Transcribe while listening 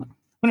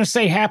I'm going to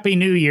say Happy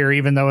New Year,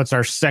 even though it's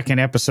our second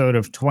episode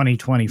of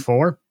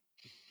 2024.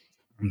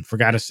 I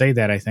forgot to say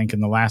that, I think,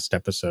 in the last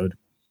episode.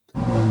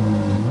 So, you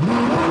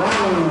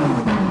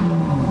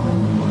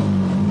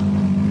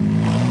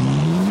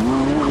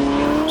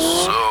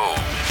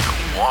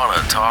want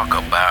to talk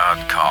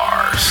about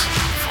cars?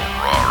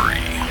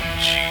 Ferrari,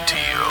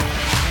 GTO,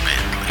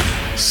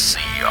 Bentley,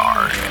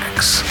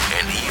 CRX,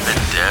 and even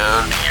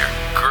down to your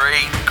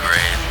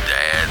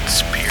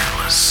great-granddad's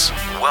Peerless.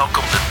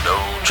 Welcome to No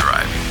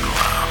Driving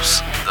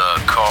Gloves,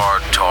 the Car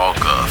Talk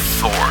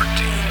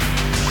Authority,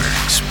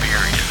 where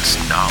experience,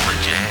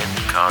 knowledge, and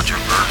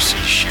controversy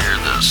share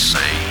the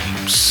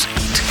same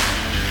seat.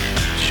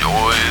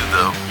 Enjoy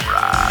the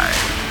ride.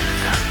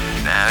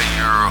 Now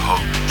your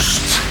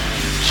hosts,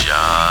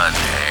 John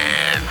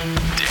and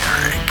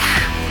Derek.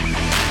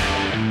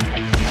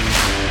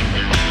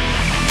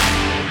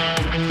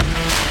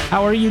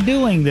 How are you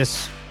doing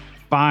this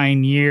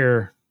fine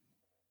year?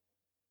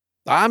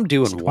 I'm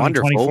doing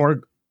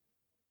wonderful.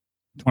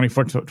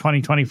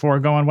 2024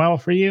 going well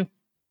for you?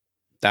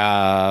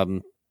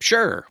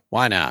 Sure.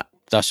 Why not?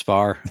 Thus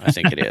far, I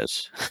think it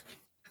is.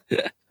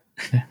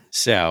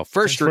 So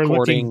first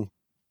recording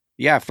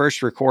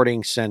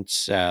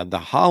since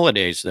the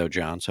holidays though,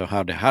 John. So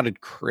how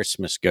did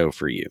Christmas go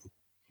for you?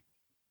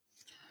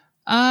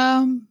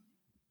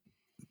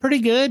 Pretty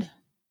good.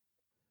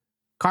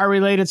 Car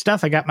related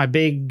stuff. I got my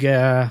big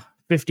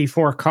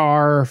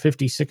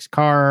 56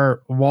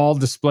 car wall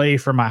display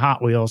for my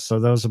Hot Wheels, so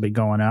those will be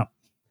going up.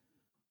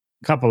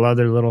 A couple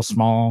other little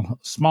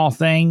small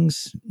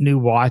things, new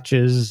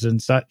watches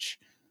and such.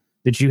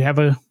 Did you have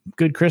a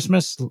good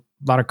Christmas? A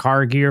lot of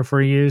car gear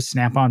for you?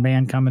 Snap-on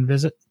band come and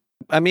visit?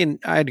 I mean,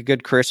 I had a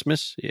good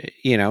Christmas.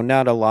 You know,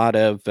 not a lot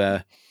of,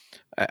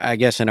 I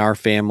guess in our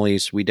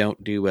families, we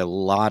don't do a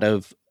lot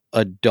of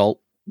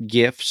adult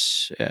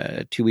gifts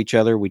to each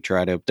other.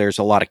 There's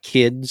a lot of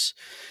kids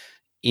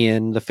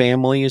in the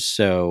families,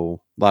 so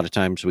a lot of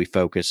times we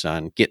focus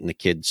on getting the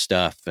kids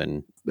stuff,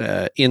 and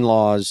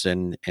in-laws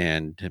and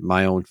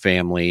my own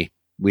family,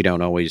 we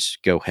don't always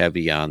go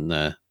heavy on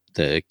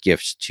the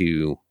gifts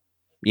to,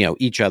 you know,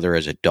 each other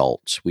as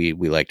adults. We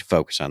like to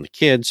focus on the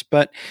kids,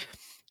 but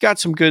got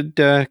some good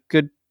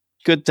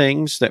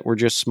things that were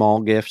just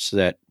small gifts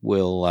that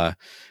will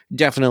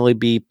definitely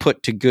be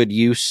put to good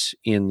use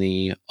in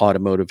the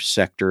automotive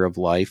sector of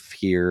life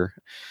here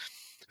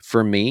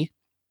for me.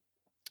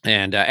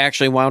 And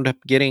actually wound up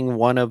getting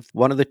one of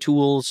the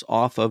tools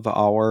off of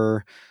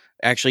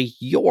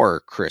your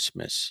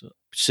Christmas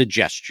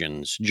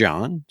suggestions,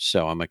 John.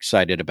 So I'm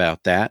excited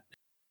about that.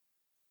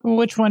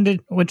 Which one did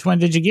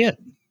you get?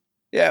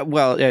 Yeah,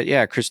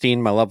 well,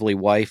 Christine, my lovely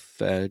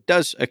wife,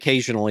 does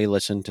occasionally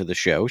listen to the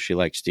show. She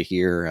likes to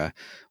hear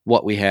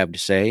what we have to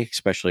say,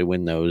 especially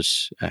when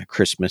those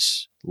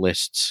Christmas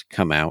lists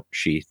come out.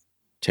 She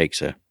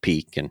takes a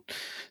peek and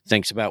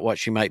thinks about what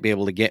she might be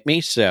able to get me.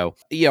 So,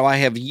 you know, I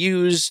have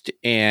used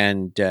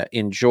and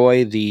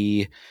enjoy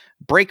the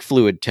brake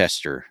fluid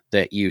tester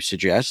that you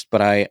suggest,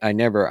 but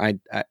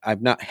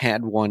I've not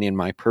had one in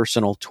my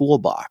personal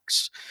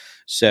toolbox.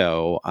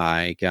 So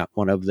I got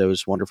one of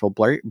those wonderful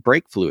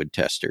brake fluid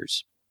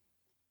testers.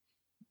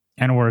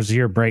 And was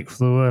your brake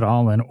fluid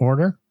all in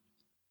order?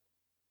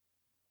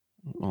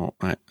 Well,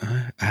 I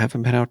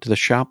haven't been out to the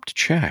shop to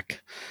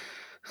check.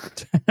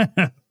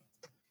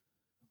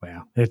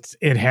 Well,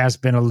 it has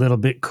been a little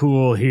bit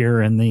cool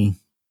here in the,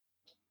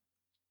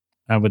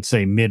 I would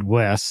say,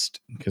 Midwest,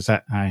 because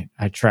I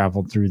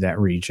traveled through that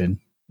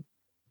region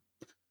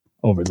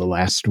over the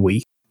last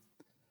week.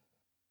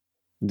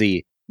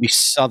 The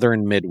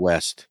southern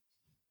Midwest.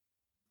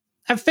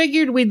 I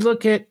figured we'd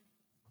look at,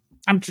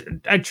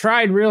 I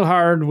tried real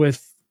hard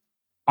with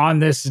On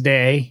This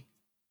Day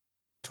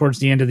towards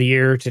the end of the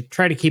year to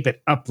try to keep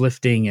it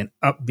uplifting and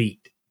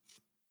upbeat.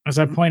 As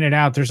I pointed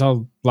out, there's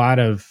a lot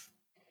of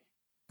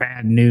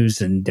bad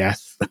news and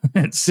death,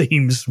 it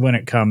seems, when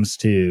it comes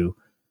to,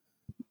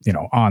 you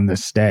know, on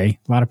this day.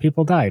 A lot of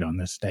people died on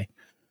this day.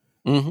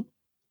 Mm-hmm.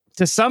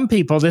 To some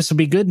people, this will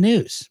be good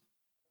news.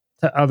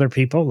 To other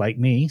people like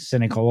me,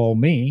 cynical old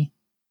me,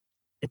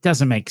 it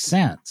doesn't make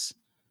sense.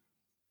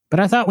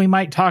 But I thought we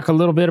might talk a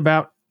little bit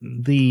about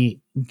the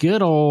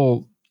good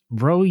old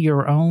row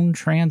your own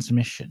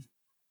transmission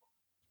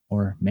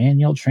or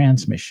manual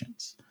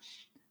transmissions.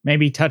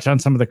 Maybe touch on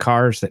some of the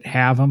cars that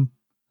have them.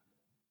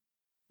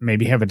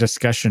 Maybe have a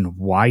discussion.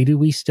 Why do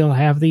we still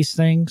have these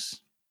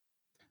things?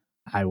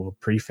 I will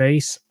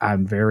preface,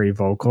 I'm very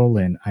vocal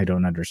and I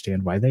don't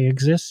understand why they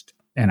exist.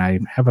 And I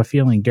have a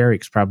feeling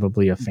Derek's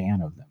probably a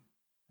fan of them.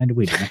 And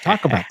we didn't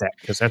talk about that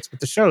because that's what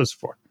the show's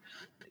for.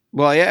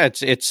 Well, yeah,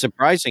 it's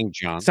surprising,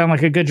 John. Sound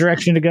like a good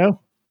direction to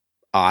go?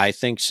 I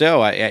think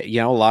so.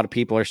 A lot of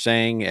people are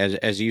saying,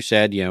 as you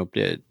said,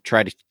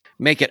 try to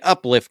make it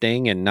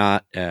uplifting and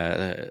not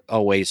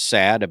always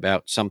sad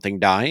about something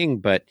dying.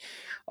 But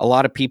a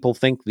lot of people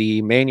think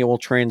the manual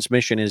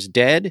transmission is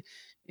dead,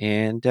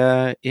 and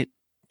it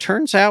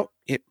turns out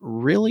it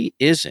really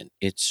isn't.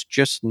 It's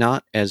just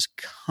not as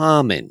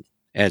common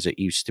as it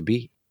used to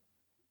be.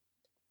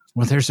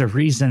 Well, there's a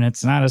reason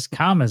it's not as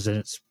common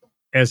as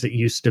as it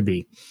used to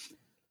be.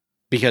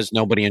 Because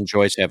nobody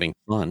enjoys having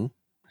fun.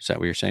 Is that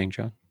what you're saying,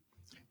 John?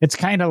 It's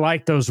kind of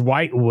like those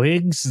white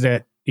wigs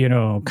that,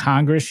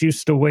 Congress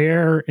used to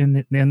wear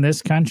in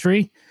this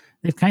country.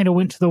 They've kind of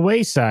went to the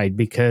wayside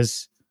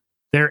because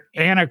they're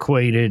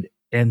antiquated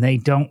and they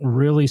don't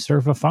really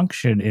serve a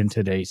function in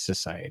today's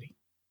society.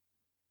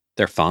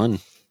 They're fun.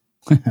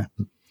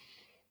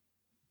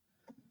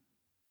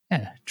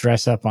 Yeah,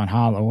 dress up on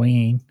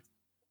Halloween.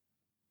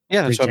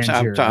 Yeah, that's what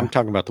I'm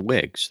talking about. The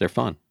wigs. They're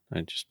fun.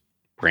 I just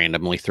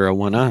randomly throw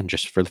one on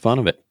just for the fun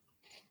of it.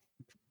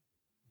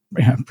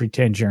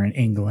 Pretend you're in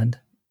England.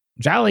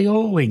 Jolly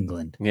old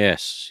England.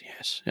 Yes.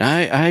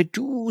 I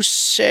do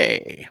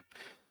say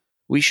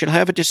we should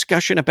have a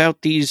discussion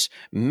about these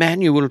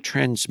manual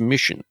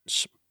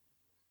transmissions.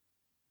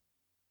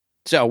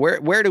 So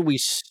where do we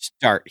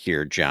start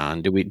here,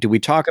 John? Do we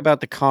talk about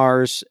the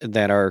cars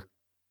that are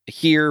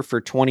here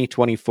for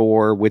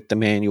 2024 with the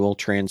manual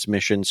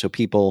transmission so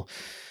people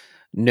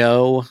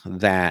know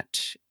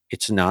that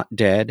it's not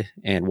dead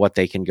and what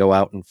they can go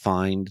out and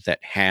find that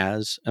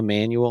has a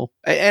manual?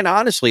 And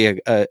honestly,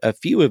 a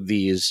few of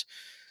these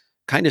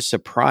kind of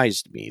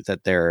surprised me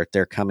that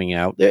they're coming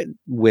out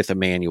with a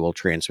manual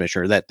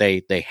transmission, or that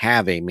they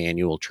have a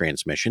manual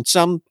transmission.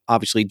 Some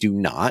obviously do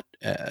not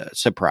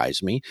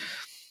surprise me,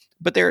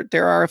 but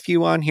there are a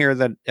few on here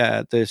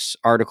that this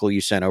article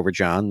you sent over,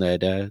 John,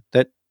 that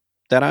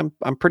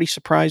I'm pretty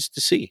surprised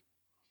to see.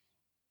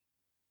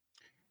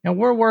 And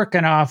we're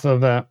working off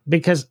of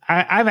because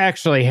I've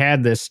actually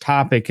had this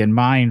topic in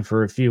mind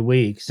for a few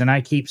weeks, and I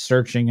keep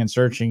searching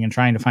and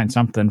trying to find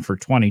something for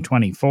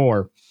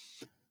 2024.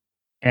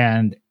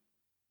 And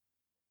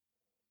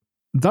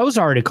those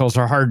articles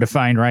are hard to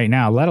find right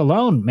now, let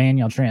alone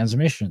manual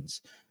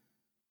transmissions.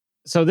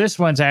 So this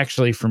one's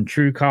actually from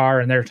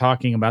TrueCar, and they're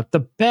talking about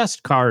the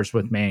best cars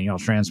with manual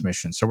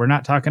transmissions. So we're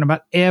not talking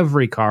about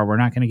every car. We're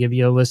not going to give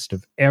you a list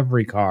of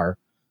every car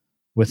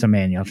with a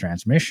manual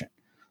transmission.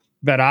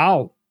 But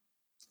I'll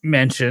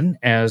mention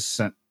since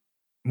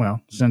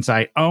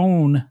I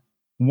own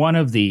one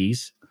of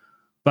these,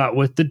 but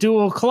with the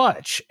dual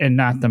clutch and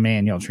not the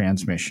manual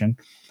transmission,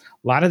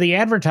 a lot of the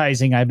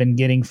advertising I've been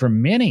getting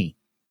from Mini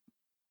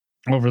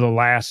over the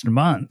last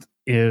month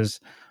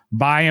is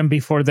buy them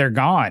before they're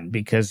gone,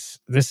 because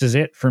this is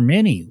it for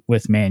Mini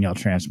with manual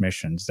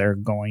transmissions. They're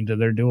going to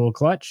their dual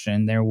clutch,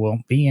 and there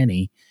won't be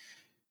any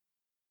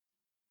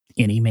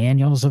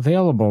manuals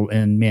available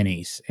in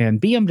Minis.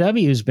 And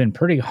BMW has been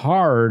pretty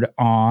hard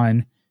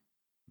on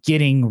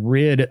getting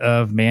rid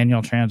of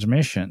manual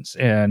transmissions,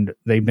 and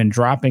they've been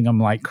dropping them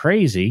like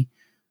crazy.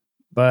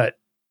 But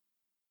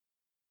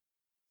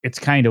it's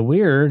kind of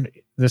weird.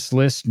 This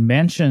list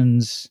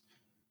mentions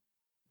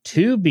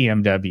 2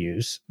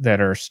 BMWs that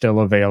are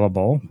still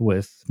available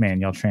with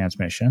manual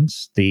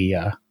transmissions, the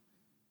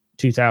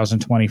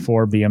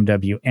 2024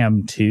 BMW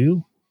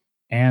M2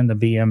 and the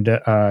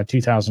BMW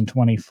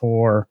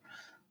 2024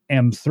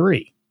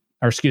 M3,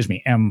 or excuse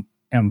me,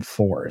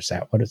 M4. Is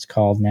that what it's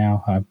called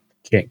now? I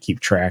can't keep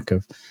track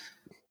of.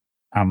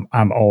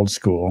 I'm old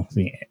school.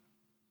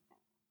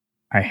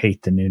 I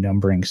hate the new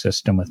numbering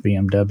system with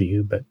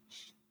BMW, but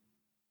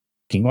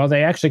well,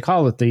 they actually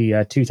call it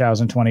the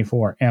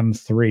 2024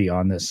 M3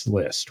 on this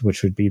list,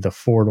 which would be the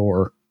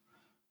 4-door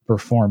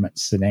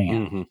performance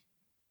sedan. Mm-hmm.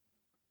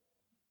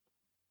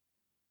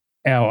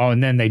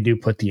 And then they do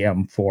put the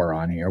M4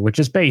 on here, which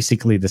is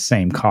basically the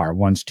same car.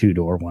 One's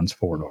 2-door, one's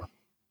 4-door.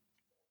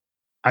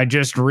 I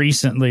just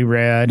recently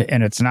read,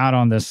 and it's not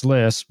on this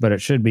list, but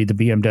it should be, the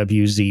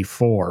BMW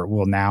Z4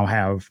 will now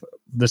have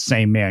the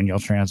same manual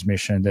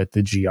transmission that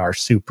the GR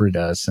Supra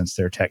does, since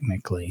they're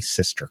technically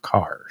sister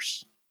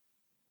cars.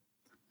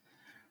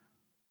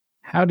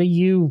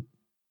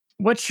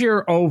 What's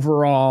your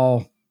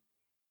overall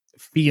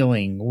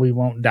feeling? We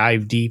won't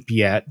dive deep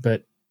yet,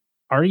 but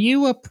are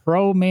you a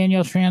pro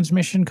manual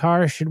transmission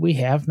car? Should we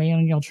have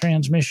manual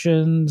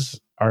transmissions?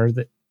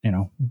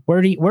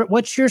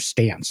 What's your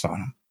stance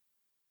on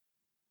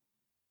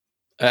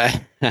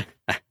them?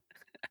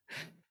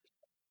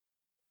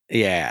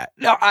 Yeah,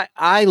 no,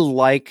 I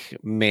like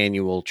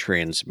manual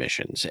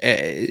transmissions.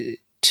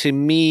 To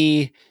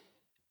me,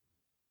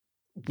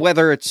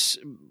 whether it's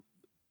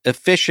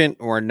efficient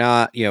or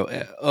not,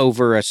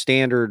 over a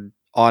standard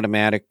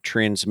automatic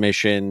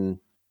transmission,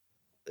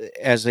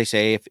 as they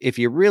say, if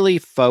you really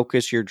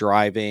focus your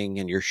driving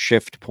and your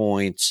shift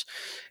points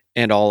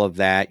and all of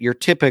that,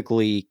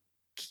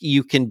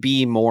 you can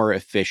be more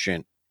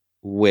efficient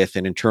with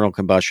an internal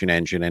combustion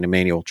engine and a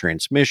manual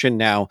transmission.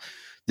 Now,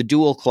 the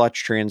dual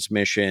clutch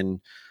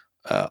transmission,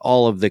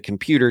 all of the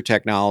computer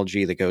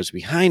technology that goes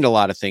behind a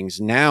lot of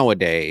things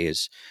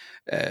nowadays,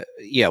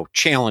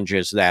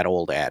 challenges that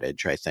old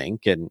adage, I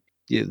think. And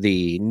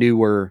the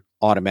newer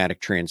automatic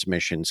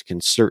transmissions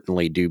can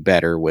certainly do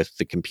better with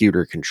the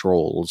computer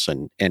controls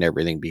and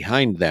everything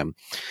behind them.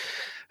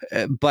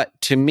 But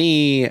to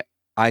me,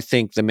 I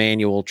think the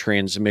manual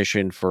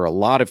transmission, for a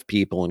lot of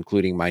people,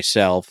 including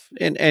myself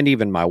and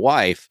even my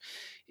wife,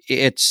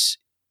 it's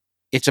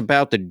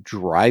about the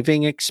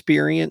driving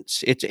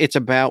experience. It's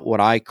about what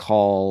I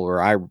call,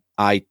 or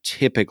I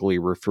typically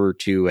refer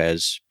to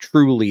as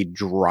truly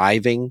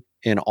driving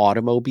an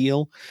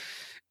automobile.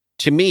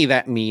 To me,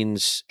 that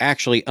means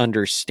actually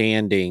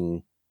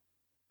understanding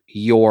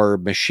your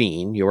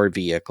machine, your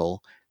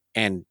vehicle,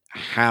 and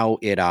how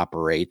it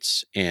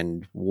operates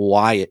and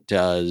why it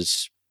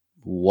does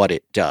what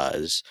it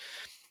does.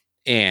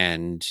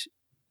 And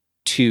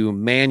to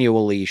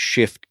manually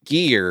shift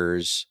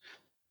gears,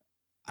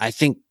 I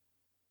think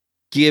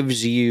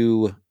gives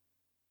you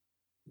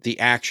the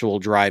actual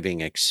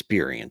driving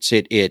experience.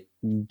 It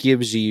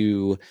gives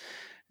you,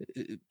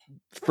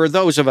 for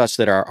those of us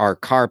that are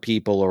car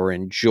people or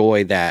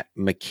enjoy that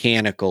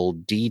mechanical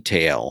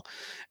detail,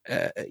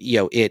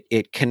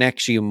 it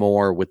connects you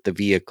more with the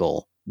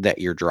vehicle that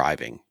you're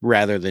driving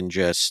rather than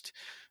just,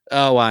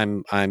 oh,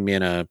 I'm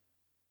in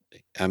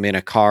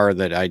a car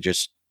that I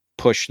just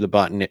push the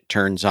button, it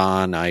turns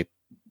on, I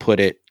put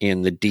it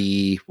in the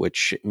D,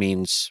 which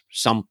means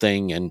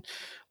something, and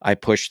I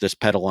push this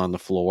pedal on the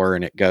floor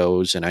and it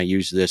goes, and I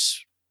use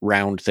this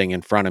round thing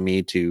in front of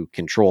me to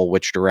control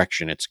which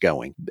direction it's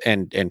going.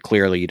 And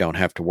clearly you don't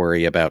have to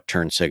worry about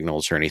turn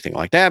signals or anything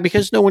like that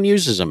because no one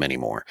uses them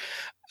anymore.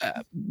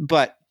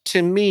 But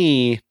to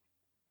me,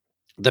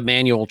 the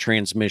manual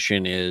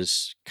transmission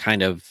is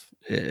kind of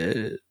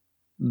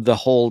the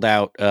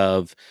holdout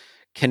of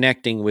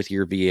connecting with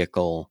your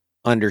vehicle,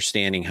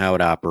 understanding how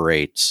it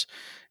operates.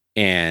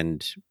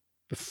 And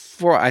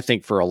I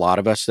think for a lot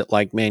of us that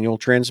like manual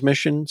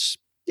transmissions,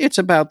 it's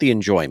about the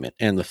enjoyment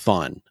and the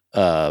fun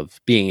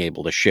of being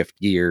able to shift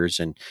gears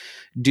and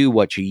do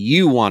what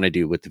you want to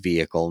do with the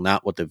vehicle,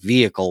 not what the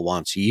vehicle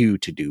wants you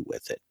to do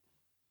with it.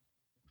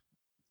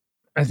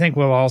 I think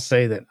we'll all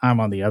say that I'm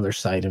on the other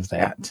side of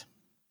that.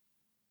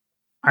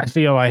 I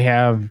feel I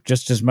have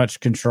just as much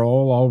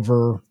control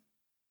over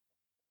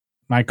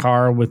my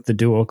car with the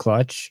dual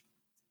clutch.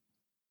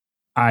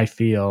 I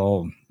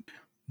feel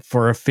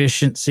for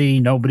efficiency,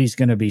 nobody's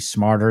going to be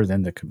smarter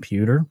than the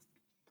computer.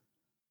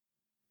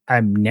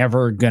 I'm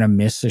never going to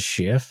miss a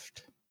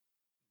shift.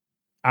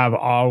 I've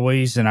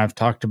always, and I've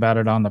talked about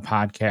it on the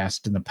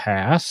podcast in the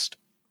past,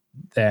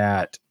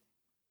 that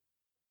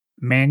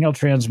manual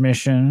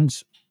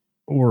transmissions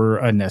were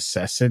a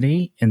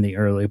necessity in the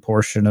early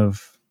portion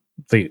of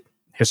the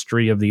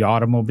history of the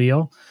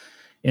automobile,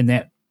 in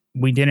that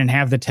we didn't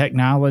have the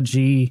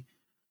technology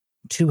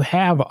to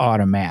have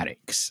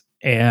automatics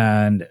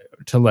and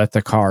to let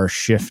the car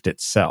shift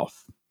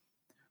itself.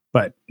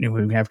 But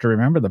we have to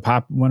remember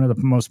one of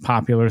the most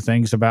popular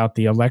things about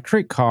the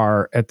electric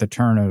car at the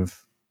turn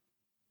of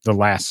the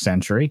last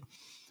century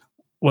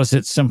was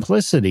its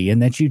simplicity,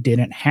 and that you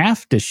didn't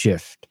have to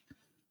shift,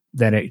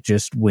 that it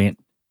just went,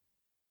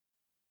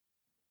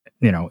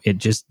 it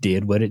just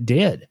did what it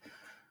did.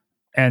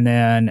 And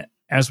then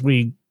as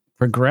we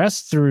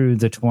progressed through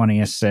the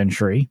 20th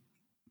century,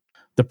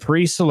 the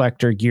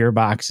pre-selector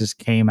gearboxes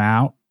came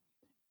out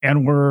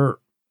and were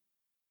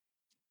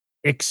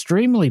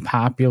extremely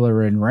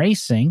popular in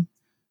racing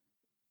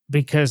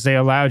because they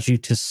allowed you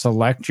to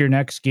select your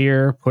next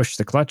gear, push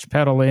the clutch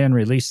pedal in,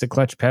 release the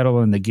clutch pedal,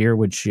 and the gear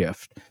would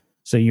shift.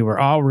 So you were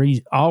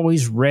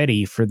always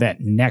ready for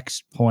that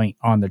next point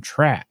on the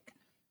track.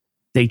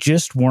 They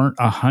just weren't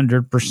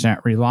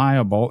 100%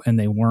 reliable, and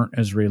they weren't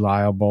as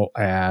reliable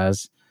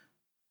as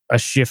a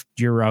shift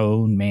your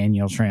own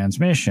manual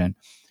transmission.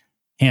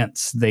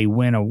 Hence, they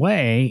went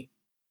away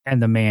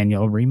and the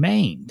manual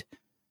remained.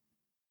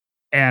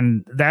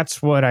 And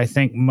that's what I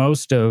think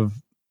most of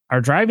our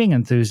driving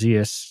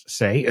enthusiasts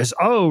say is,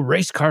 oh,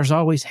 race cars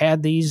always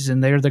had these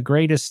and they're the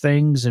greatest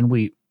things,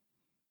 and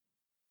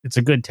it's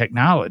a good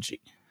technology.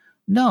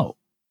 No,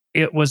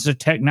 it was a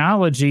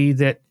technology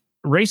that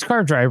race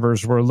car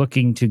drivers were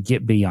looking to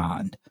get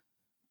beyond.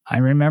 I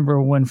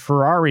remember when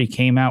Ferrari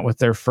came out with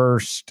their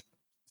first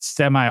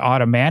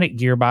semi-automatic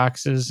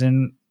gearboxes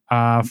in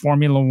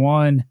Formula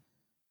One.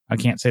 I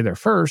can't say their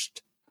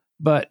first,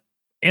 but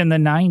in the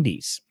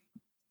 90s.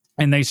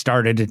 And they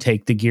started to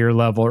take the gear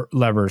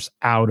levers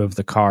out of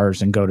the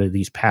cars and go to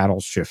these paddle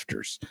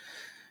shifters.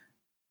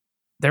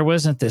 There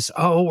wasn't this,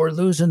 oh, we're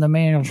losing the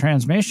manual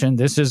transmission.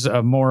 This is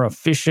a more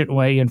efficient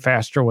way and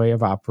faster way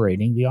of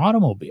operating the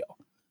automobile.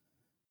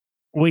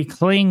 We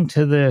cling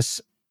to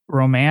this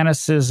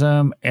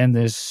romanticism and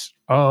this,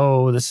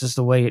 oh, this is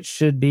the way it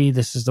should be.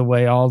 This is the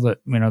way all the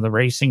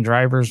racing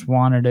drivers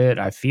wanted it.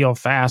 I feel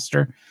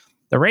faster.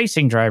 The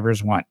racing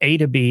drivers want A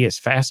to B as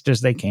fast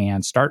as they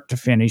can, start to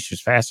finish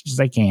as fast as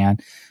they can.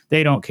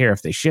 They don't care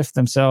if they shift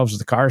themselves,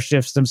 the car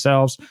shifts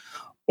themselves,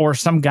 or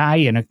some guy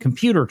in a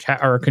computer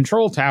or a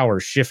control tower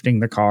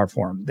shifting the car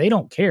for them. They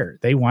don't care.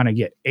 They want to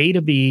get A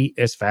to B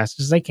as fast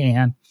as they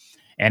can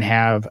and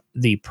have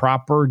the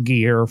proper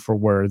gear for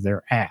where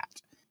they're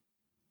at.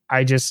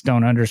 I just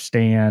don't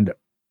understand.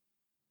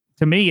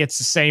 To me, it's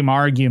the same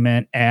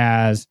argument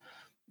as,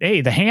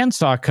 hey, the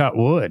handsaw cut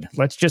wood.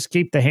 Let's just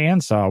keep the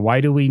handsaw.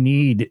 Why do we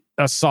need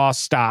a saw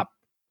stop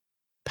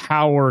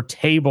power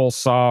table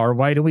saw, or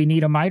why do we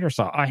need a miter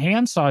saw? A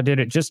handsaw did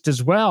it just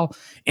as well,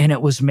 and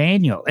it was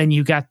manual, and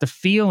you got the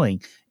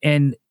feeling,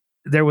 and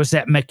there was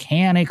that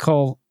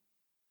mechanical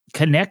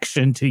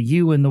connection to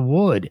you and the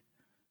wood.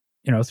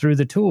 through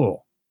the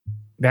tool.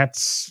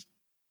 That's,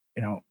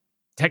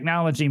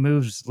 technology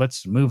moves.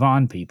 Let's move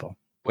on, people.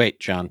 Wait,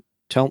 John,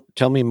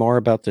 tell me more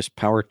about this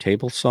power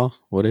table saw.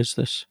 What is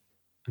this?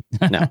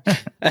 No,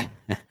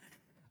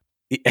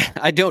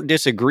 I don't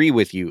disagree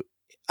with you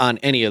on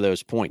any of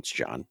those points,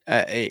 John.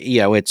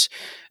 It's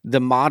the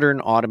modern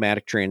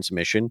automatic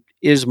transmission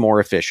is more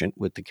efficient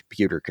with the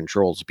computer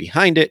controls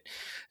behind it.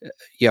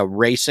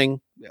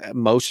 Racing,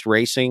 most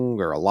racing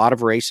or a lot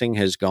of racing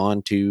has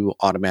gone to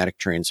automatic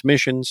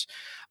transmissions.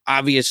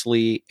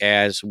 Obviously,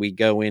 as we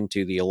go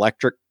into the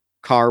electric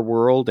car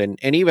world and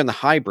even the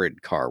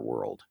hybrid car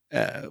world,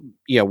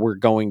 we're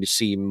going to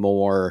see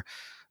more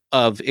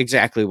of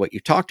exactly what you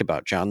talked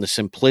about, John, the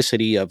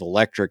simplicity of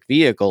electric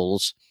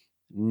vehicles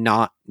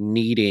not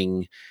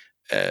needing,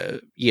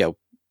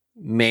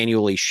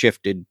 manually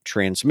shifted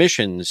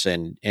transmissions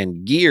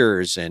and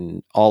gears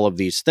and all of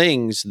these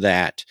things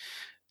that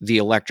the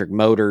electric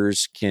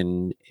motors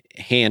can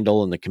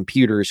handle and the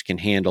computers can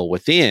handle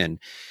within.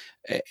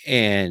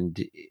 And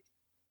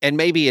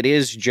maybe it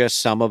is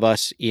just some of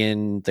us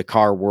in the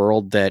car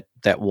world that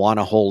want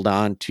to hold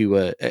on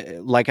to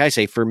like I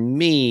say, for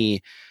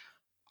me,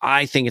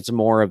 I think it's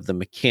more of the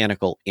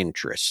mechanical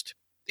interest.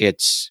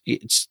 It's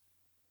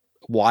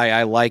why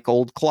I like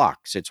old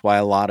clocks. It's why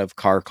a lot of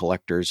car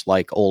collectors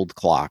like old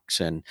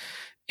clocks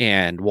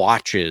and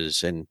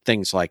watches and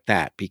things like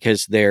that,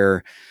 because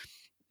they're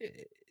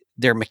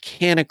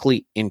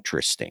mechanically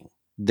interesting.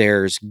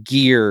 There's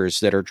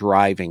gears that are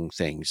driving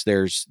things.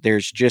 There's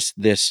just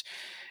this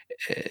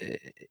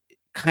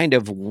kind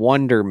of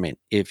wonderment,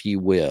 if you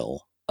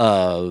will,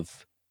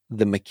 of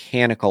the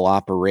mechanical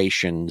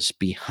operations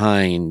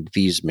behind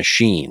these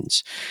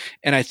machines.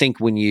 And I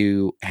think when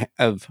you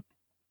have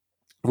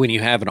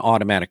an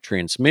automatic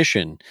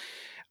transmission,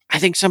 I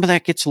think some of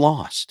that gets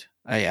lost.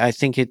 I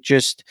think it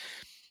just,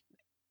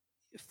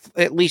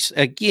 at least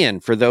again,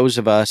 for those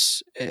of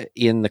us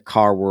in the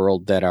car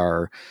world that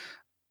are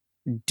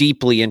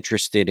deeply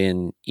interested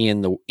in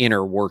the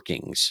inner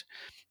workings,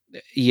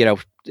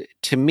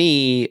 to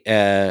me,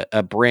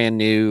 a brand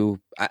new,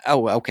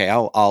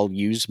 I'll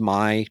use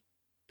my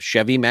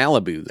Chevy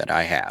Malibu that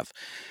I have.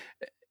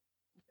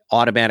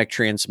 Automatic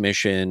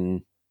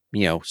transmission,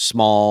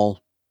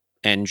 small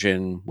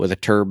engine with a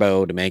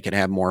turbo to make it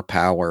have more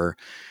power.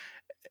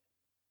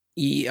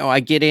 I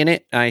get in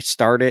it, I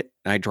start it,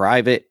 I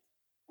drive it.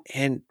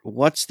 And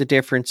what's the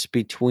difference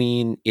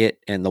between it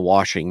and the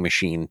washing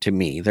machine to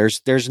me?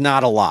 There's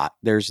not a lot.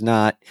 There's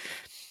not,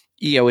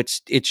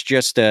 it's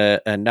just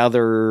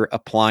another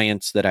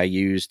appliance that I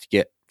use to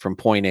get from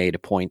point A to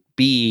point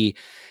B.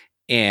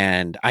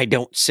 And I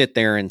don't sit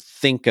there and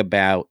think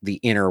about the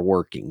inner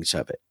workings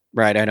of it,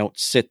 right? I don't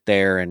sit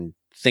there and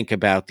think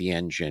about the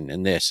engine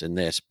and this and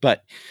this.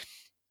 But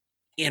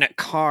in a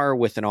car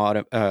with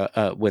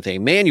with a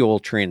manual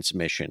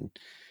transmission,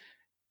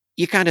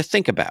 you kind of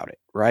think about it,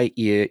 right?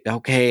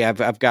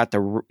 I've got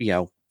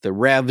the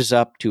revs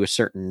up to a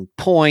certain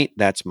point.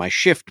 That's my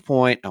shift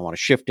point. I want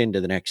to shift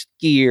into the next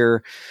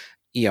gear.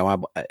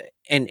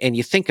 And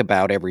you think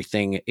about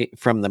everything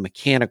from the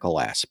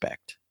mechanical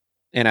aspect.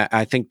 And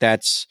I think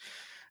that's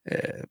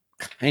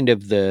kind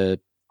of the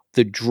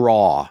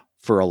draw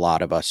for a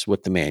lot of us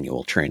with the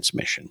manual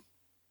transmission.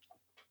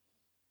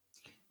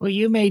 Well,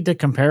 you made the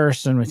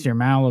comparison with your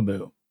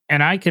Malibu,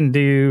 and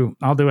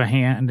I'll do a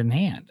hand in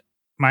hand.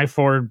 My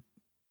Ford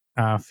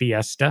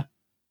Fiesta,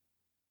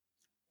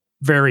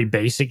 very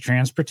basic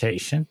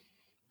transportation,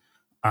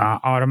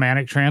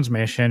 automatic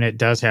transmission. It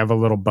does have a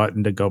little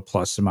button to go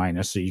plus and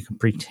minus, so you can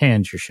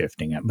pretend you're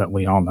shifting it, but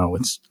we all know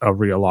it's a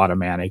real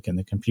automatic, and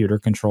the computer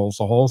controls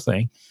the whole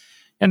thing.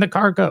 And the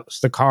car goes.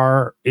 The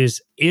car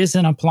is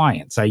an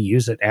appliance. I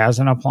use it as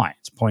an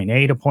appliance. Point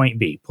A to point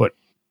B. Put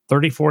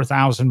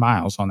 34,000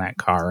 miles on that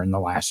car in the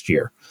last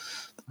year.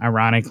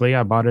 Ironically,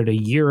 I bought it a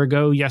year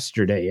ago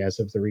yesterday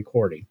as of the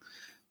recording.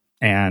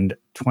 And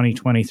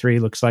 2023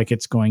 looks like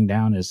it's going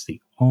down as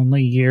the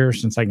only year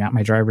since I got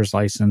my driver's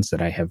license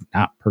that I have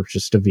not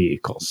purchased a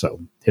vehicle. So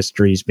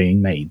history is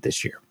being made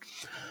this year.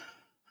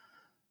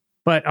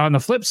 But on the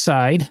flip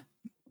side,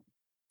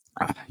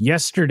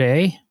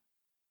 yesterday,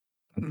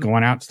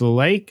 going out to the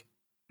lake,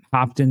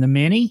 hopped in the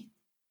Mini,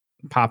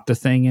 popped the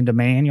thing into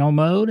manual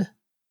mode,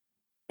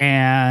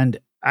 and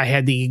I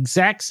had the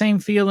exact same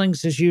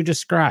feelings as you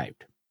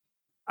described.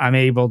 I'm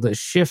able to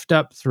shift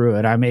up through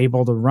it. I'm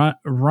able to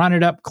run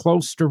it up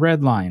close to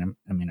red line.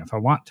 I mean, if I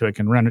want to, I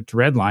can run it to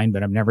red line,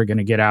 but I'm never going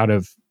to get out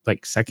of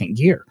like second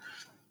gear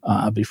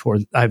before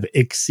I've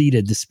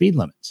exceeded the speed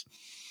limits.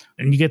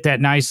 And you get that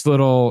nice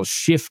little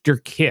shifter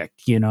kick,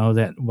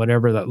 that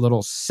whatever, that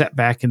little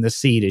setback in the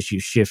seat as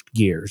you shift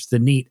gears, the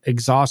neat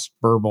exhaust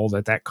burble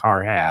that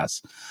car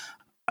has.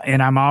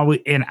 And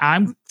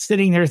I'm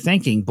sitting there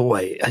thinking,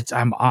 boy,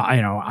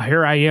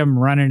 here I am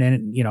running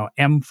in,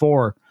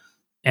 M4,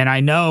 and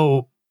I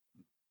know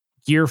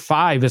gear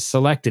 5 is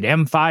selected,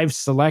 M5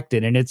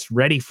 selected, and it's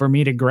ready for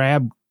me to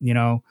grab,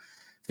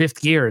 fifth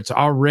gear. It's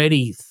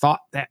already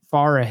thought that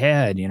far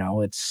ahead.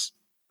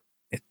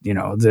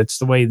 That's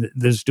the way that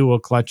those dual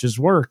clutches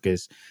work.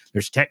 Is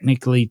there's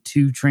technically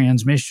two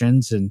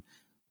transmissions, and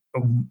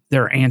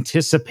they're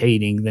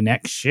anticipating the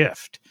next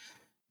shift.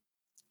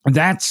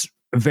 That's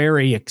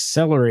very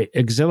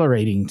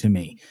exhilarating to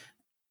me.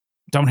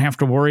 Don't have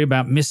to worry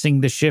about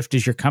missing the shift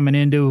as you're coming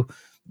into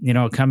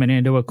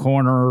a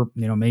corner,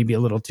 maybe a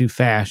little too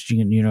fast. You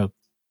can,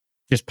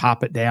 just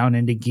pop it down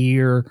into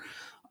gear.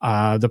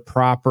 The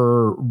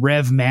proper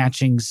rev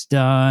matching's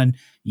done.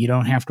 You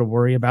don't have to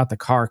worry about the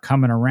car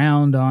coming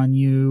around on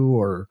you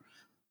or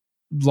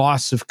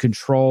loss of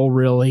control,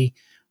 really.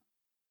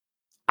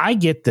 I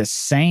get the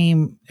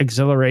same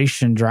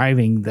exhilaration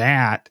driving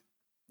that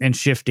and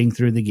shifting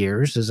through the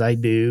gears as I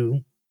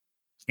do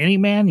any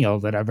manual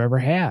that I've ever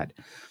had.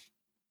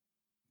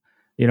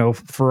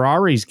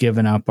 Ferrari's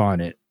given up on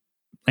it.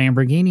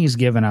 Lamborghini's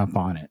given up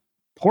on it.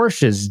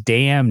 Porsche's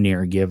damn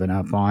near given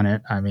up on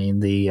it. I mean,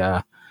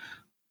 the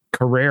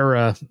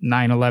Carrera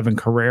 911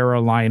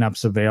 Carrera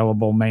lineup's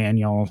available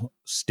manual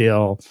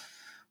still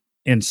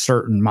in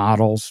certain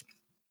models,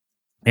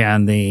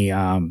 and the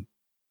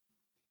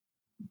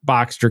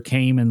Boxster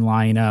Cayman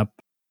lineup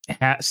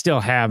still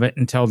have it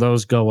until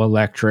those go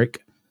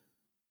electric.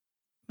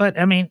 But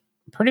I mean,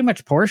 pretty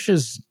much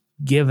Porsche's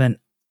given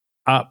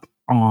up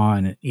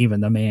on even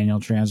the manual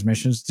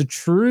transmissions. The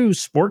true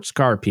sports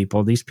car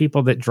people, these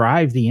people that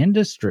drive the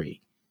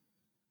industry,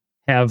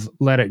 have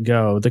let it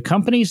go. The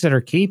companies that are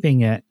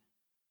keeping it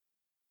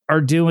are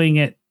doing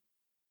it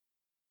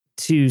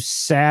to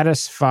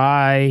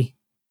satisfy,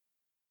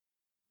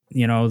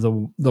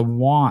 the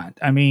want.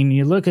 I mean,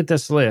 you look at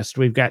this list,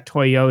 we've got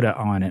Toyota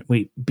on it.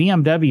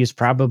 BMW is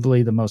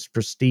probably the most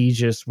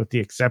prestigious, with the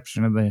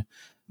exception of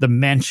the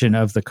mention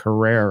of the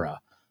Carrera.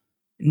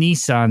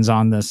 Nissan's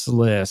on this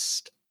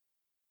list.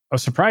 Oh,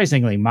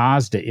 surprisingly,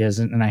 Mazda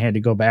isn't, and I had to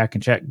go back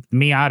and check.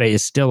 Miata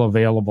is still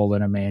available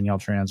in a manual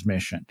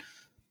transmission.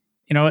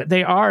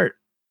 They are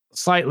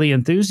slightly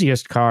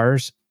enthusiast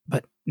cars,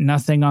 but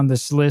nothing on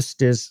this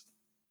list is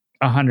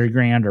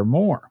 $100,000 or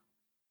more,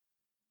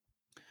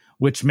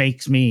 which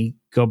makes me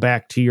go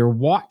back to your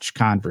watch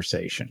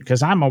conversation,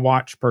 because I'm a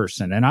watch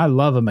person and I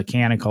love a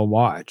mechanical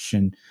watch.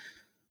 And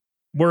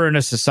we're in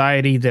a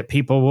society that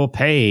people will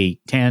pay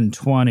 $10,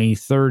 $20,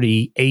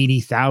 $30,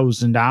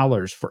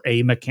 $80,000 for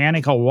a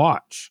mechanical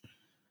watch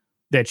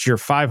that your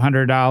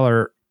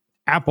 $500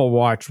 Apple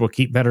Watch will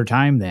keep better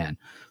time than,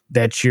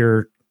 that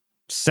your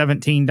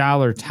 $17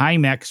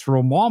 Timex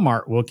from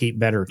Walmart will keep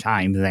better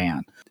time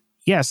than.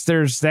 Yes,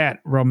 there's that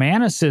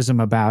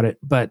romanticism about it,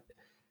 but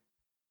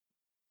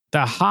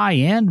the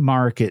high-end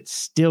market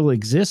still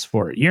exists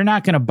for it. You're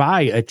not going to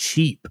buy a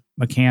cheap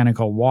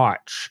mechanical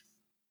watch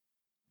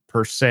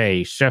per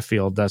se.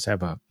 Sheffield does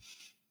have a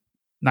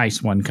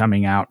nice one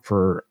coming out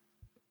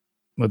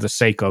with a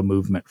Seiko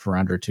movement for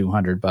under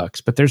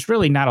 $200, but there's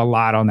really not a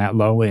lot on that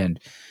low end.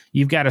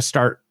 You've got to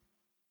start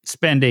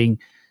spending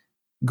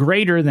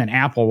greater than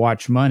Apple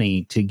Watch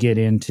money to get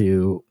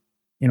into,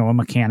 a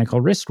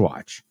mechanical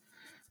wristwatch.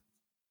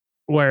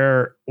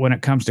 Where when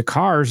it comes to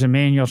cars and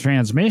manual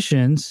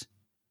transmissions,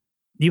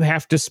 you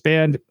have to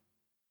spend,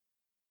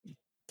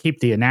 keep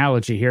the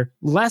analogy here,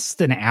 less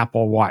than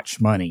Apple Watch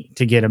money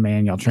to get a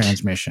manual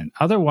transmission.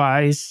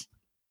 Otherwise,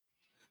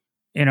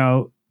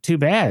 too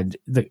bad.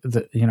 The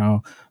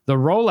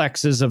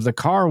Rolexes of the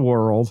car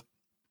world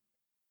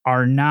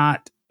are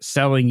not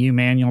selling you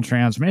manual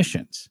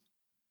transmissions,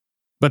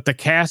 but the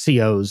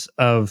Casios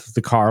of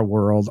the car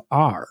world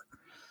are.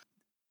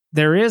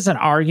 There is an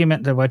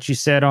argument to what you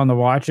said on the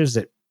watches,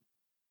 that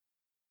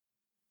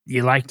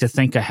you like to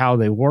think of how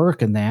they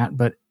work and that,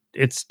 but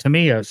it's, to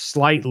me, a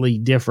slightly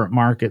different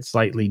market,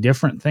 slightly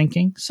different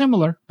thinking,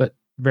 similar, but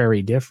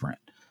very different.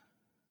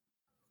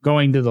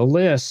 Going to the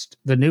list,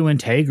 the new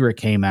Integra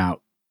came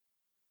out,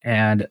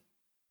 and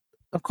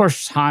of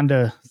course,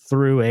 Honda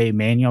threw a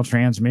manual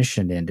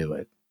transmission into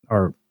it,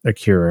 or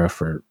Acura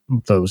for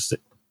those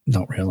that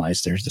don't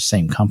realize they're the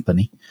same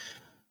company.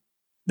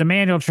 The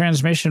manual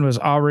transmission was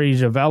already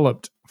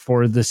developed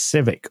for the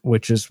Civic,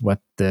 which is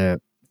what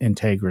the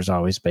Integra is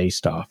always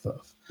based off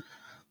of.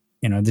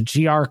 The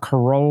GR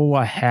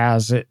Corolla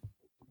has it,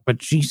 but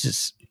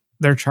Jesus,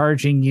 they're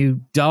charging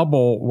you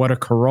double what a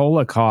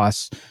Corolla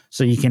costs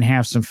so you can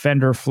have some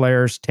fender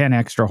flares, 10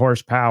 extra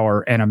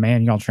horsepower, and a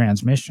manual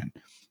transmission.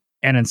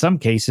 And in some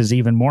cases,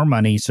 even more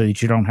money so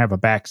that you don't have a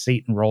back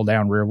seat and roll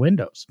down rear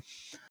windows.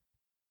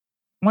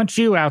 I want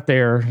you out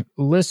there,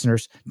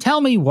 listeners,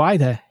 tell me why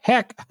the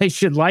heck I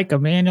should like a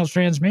manual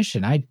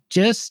transmission. I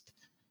just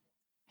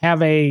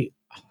have a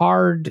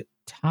hard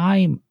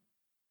time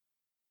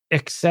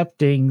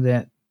accepting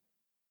that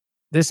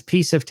this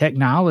piece of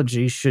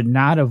technology should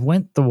not have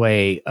went the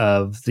way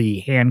of the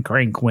hand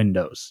crank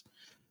windows,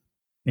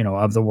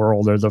 of the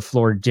world, or the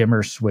floor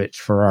dimmer switch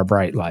for our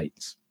bright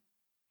lights.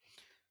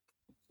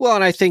 Well,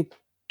 and I think,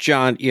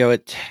 John,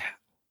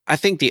 I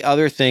think the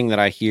other thing that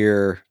I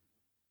hear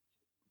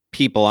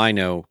people I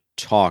know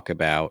talk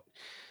about,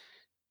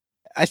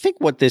 I think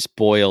what this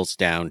boils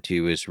down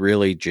to is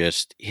really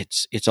just,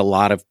 it's a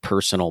lot of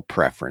personal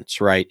preference,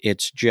 right?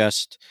 It's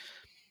just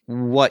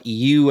what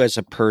you as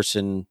a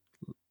person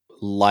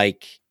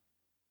like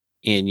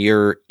in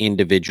your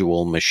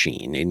individual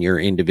machine, in your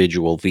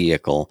individual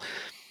vehicle.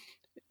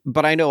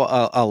 But I know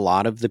a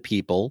lot of the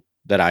people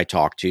that I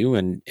talk to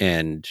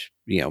and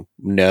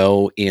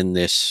know in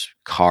this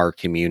car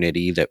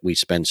community that we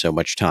spend so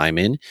much time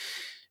in.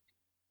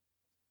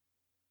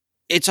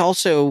 It's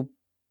also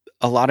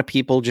a lot of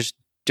people just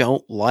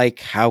don't like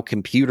how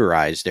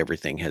computerized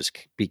everything has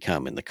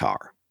become in the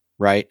car,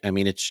 right? I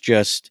mean, it's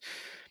just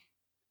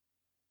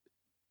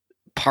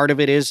part of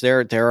it is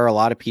there are a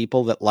lot of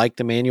people that like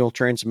the manual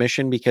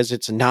transmission because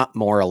it's not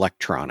more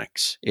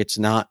electronics. It's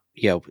not,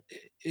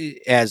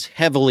 as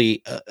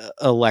heavily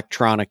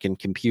electronic and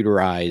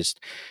computerized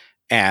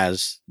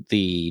as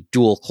the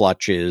dual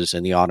clutches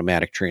and the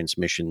automatic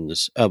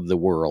transmissions of the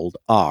world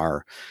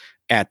are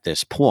at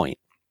this point.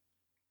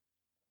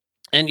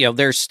 And,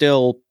 there's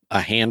still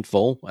a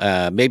handful.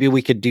 Maybe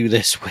we could do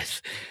this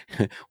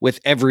with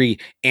every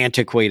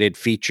antiquated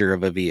feature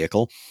of a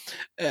vehicle.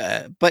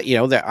 But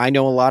I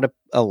know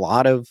a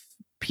lot of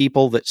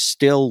people that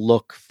still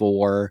look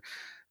for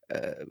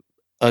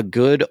a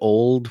good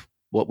old,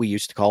 what we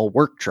used to call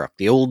work truck,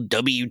 the old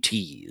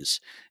WTs.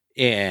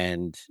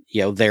 And,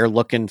 they're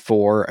looking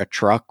for a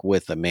truck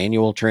with a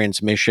manual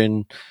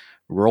transmission,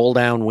 roll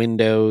down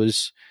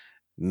windows,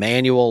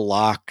 manual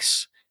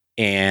locks,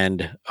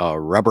 and a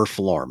rubber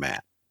floor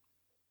mat.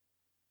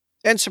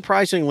 And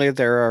surprisingly,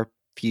 there are a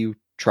few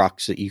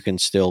trucks that you can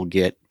still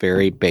get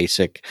very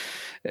basic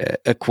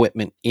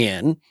equipment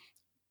in.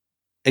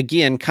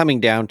 Again, coming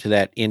down to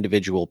that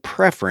individual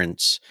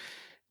preference,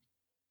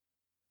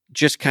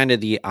 just kind of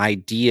the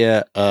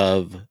idea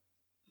of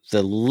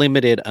the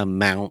limited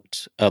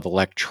amount of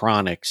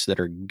electronics that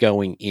are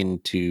going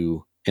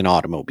into an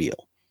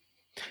automobile.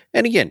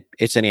 And again,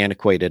 it's an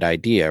antiquated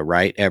idea,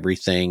 right?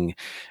 Everything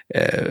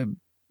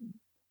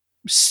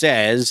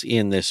says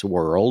in this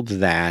world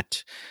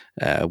that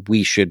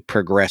we should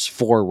progress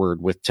forward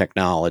with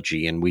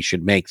technology and we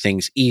should make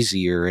things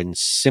easier and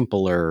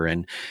simpler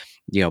and,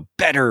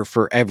 better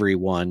for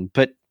everyone.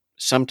 But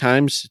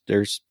sometimes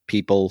there's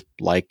people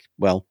like,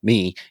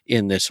 me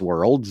in this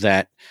world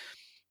that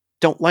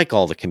don't like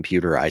all the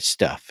computerized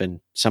stuff.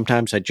 And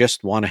sometimes I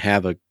just want to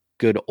have a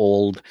good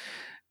old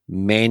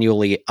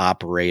manually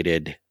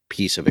operated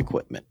piece of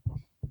equipment.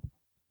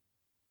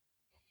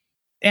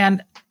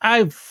 And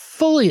I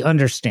fully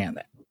understand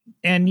that.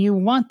 And you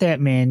want that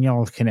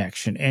manual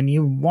connection and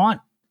you want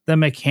the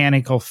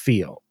mechanical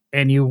feel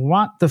and you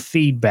want the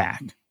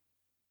feedback.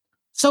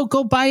 So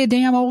go buy a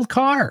damn old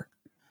car.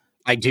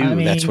 I do. I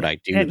mean, that's what I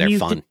do. They're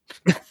fun.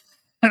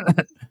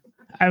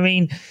 I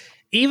mean,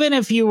 even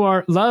if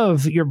you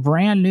love your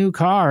brand new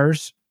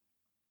cars,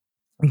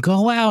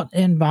 go out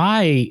and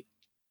buy,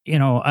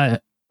 a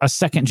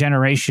second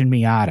generation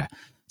Miata.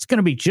 It's going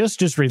to be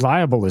just as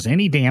reliable as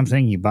any damn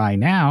thing you buy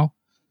now.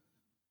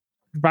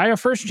 Buy a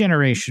first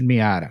generation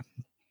Miata.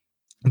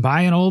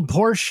 Buy an old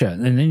Porsche,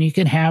 and then you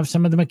can have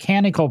some of the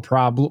mechanical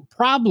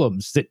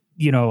problems that,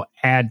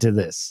 add to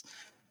this.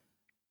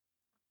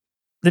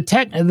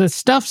 The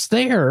stuff's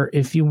there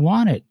if you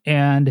want it.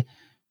 And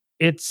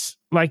it's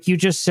like you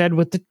just said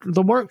with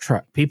the work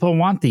truck. People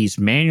want these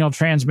manual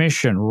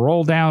transmission,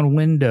 roll down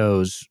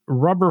windows,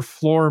 rubber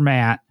floor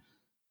mat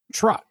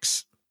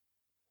trucks.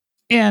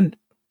 And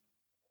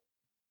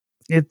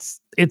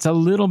it's a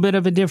little bit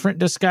of a different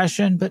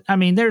discussion, but I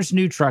mean, there's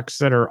new trucks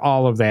that are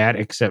all of that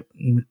except,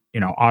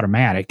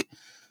 automatic.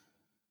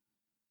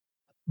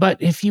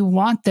 But if you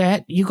want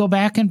that, you go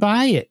back and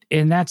buy it.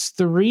 And that's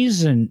the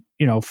reason,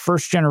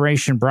 first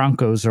generation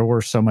Broncos are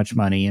worth so much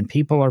money and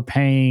people are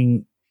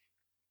paying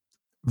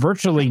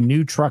virtually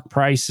new truck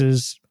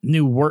prices,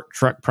 new work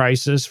truck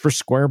prices for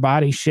square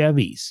body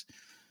Chevys.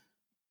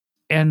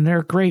 And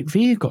they're great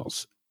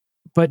vehicles.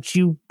 But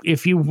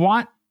if you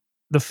want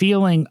the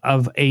feeling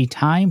of a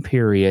time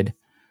period,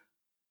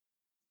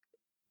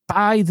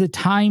 buy the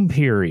time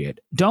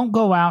period. Don't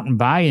go out and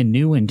buy a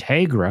new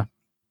Integra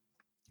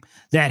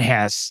that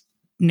has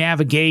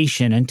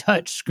navigation and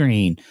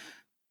touchscreen.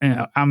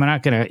 I'm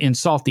not going to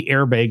insult the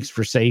airbags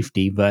for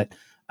safety, but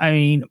I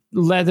mean,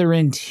 leather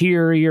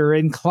interior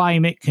and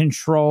climate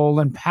control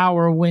and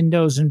power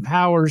windows and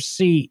power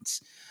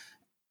seats.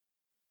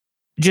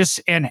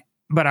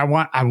 But I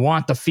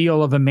want the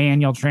feel of a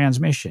manual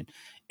transmission.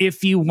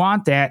 If you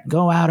want that,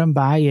 go out and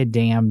buy a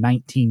damn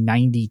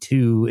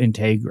 1992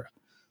 Integra.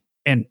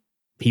 And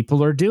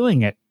people are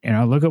doing it.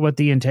 Look at what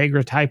the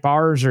Integra Type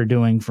Rs are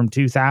doing from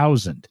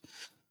 2000.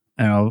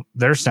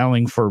 They're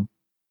selling for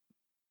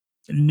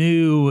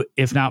new,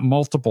 if not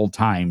multiple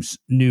times,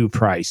 new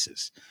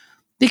prices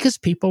because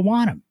people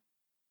want them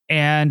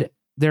and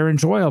they're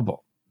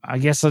enjoyable. I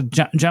guess I'll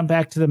jump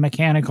back to the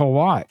mechanical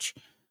watch.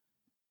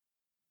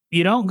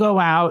 You don't go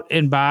out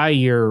and buy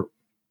your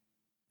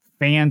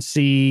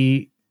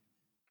fancy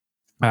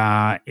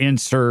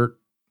insert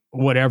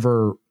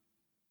whatever,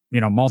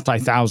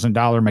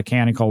 multi-$1,000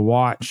 mechanical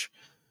watch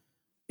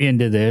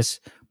into this.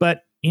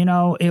 But,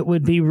 it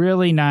would be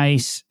really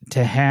nice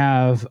to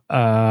have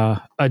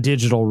a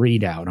digital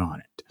readout on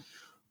it.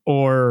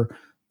 Or,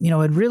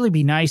 it'd really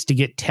be nice to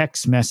get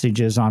text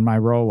messages on my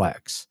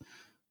Rolex.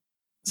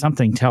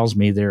 something tells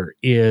me there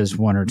is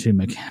one or two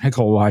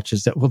mechanical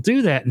watches that will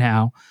do that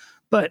now.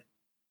 But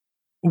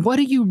what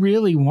do you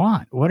really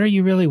want? What are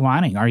you really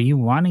wanting? Are you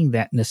wanting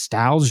that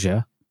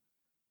nostalgia?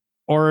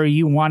 Or are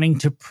you wanting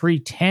to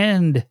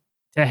pretend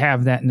to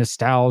have that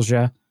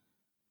nostalgia,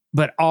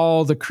 but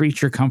all the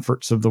creature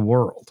comforts of the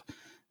world?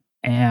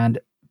 And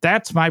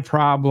that's my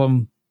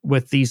problem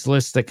with these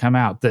lists that come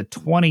out. The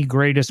 20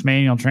 greatest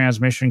manual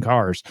transmission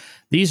cars.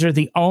 These are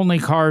the only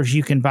cars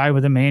you can buy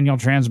with a manual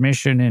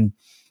transmission in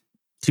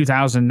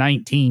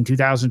 2019,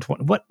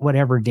 2020,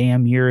 whatever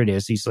damn year it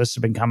is. These lists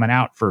have been coming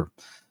out for,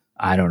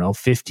 I don't know,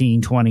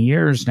 15, 20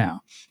 years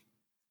now.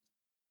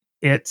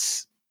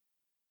 It's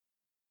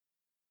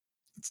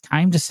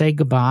time to say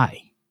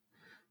goodbye.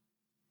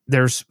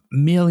 There's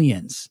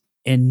millions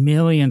and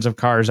millions of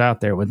cars out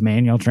there with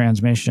manual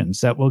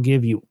transmissions that will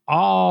give you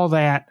all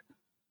that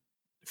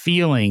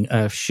feeling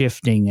of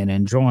shifting and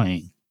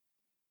enjoying.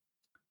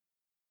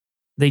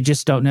 They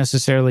just don't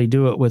necessarily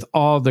do it with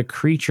all the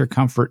creature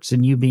comforts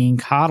and you being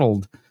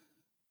coddled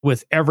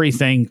with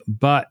everything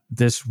but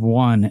this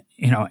one,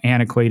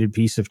 antiquated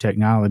piece of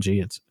technology.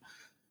 It's,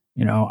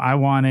 I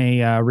want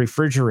a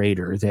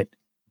refrigerator that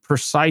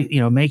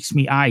makes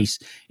me ice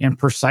and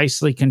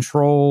precisely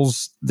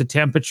controls the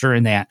temperature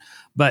in that.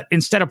 But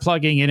instead of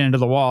plugging it into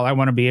the wall, I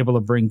want to be able to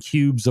bring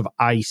cubes of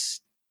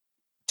ice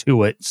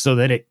to it so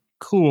that it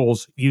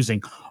cools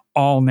using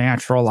all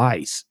natural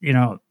ice.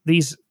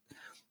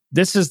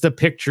 This is the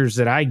pictures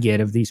that I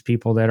get of these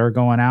people that are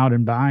going out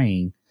and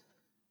buying,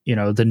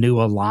 the new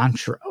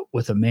Elantra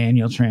with a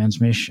manual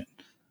transmission.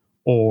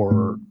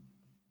 Or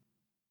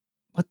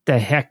what the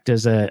heck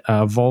does a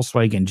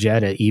Volkswagen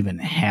Jetta even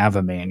have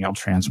a manual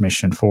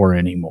transmission for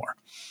anymore?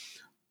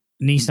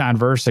 Nissan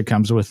Versa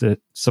comes with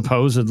it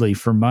supposedly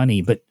for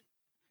money, but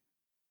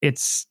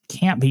it's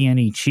can't be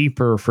any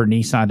cheaper for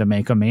Nissan to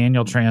make a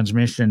manual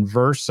transmission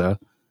Versa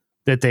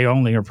that they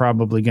only are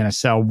probably going to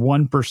sell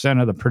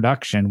 1% of the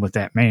production with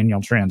that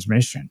manual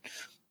transmission.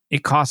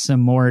 It costs them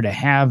more to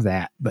have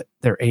that, but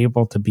they're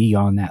able to be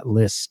on that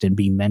list and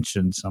be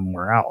mentioned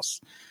somewhere else.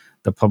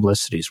 The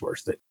publicity's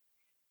worth it.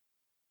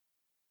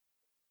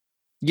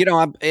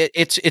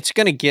 It's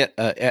going to get,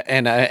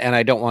 and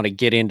I don't want to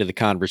get into the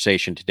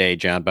conversation today,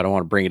 John, but I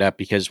want to bring it up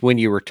because when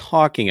you were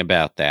talking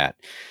about that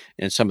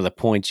and some of the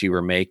points you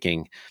were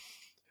making,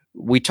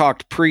 we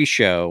talked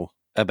pre-show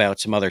about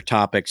some other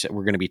topics that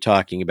we're going to be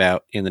talking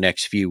about in the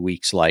next few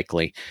weeks,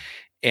 likely.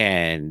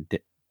 And,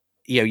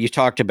 you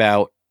talked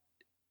about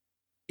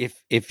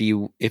if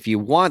you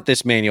want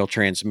this manual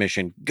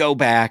transmission, go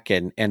back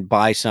and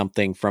buy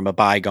something from a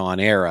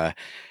bygone era,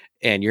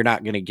 and you're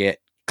not going to get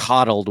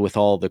coddled with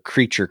all the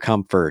creature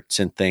comforts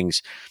and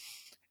things.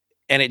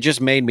 And it just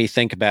made me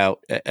think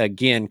about,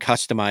 again,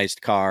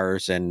 customized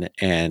cars and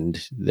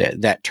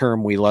that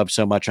term we love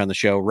so much on the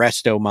show,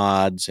 resto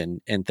mods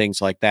and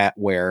things like that,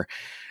 where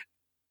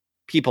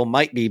people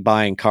might be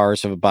buying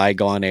cars of a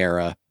bygone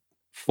era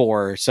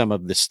for some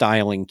of the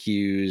styling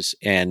cues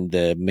and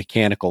the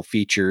mechanical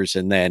features,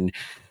 and then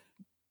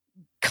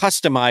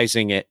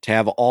customizing it to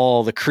have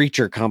all the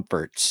creature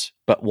comforts,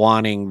 but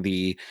wanting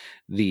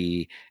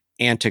the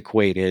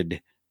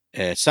antiquated,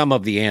 some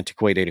of the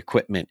antiquated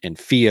equipment and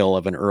feel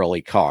of an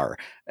early car.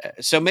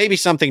 So maybe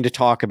something to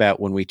talk about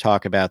when we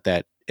talk about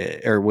that,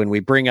 or when we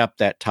bring up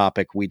that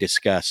topic we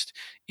discussed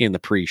in the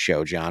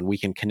pre-show, John. We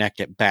can connect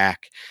it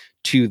back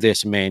to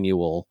this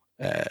manual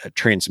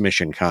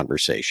transmission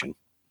conversation.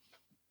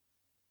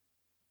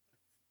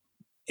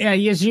 Yeah,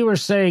 as you were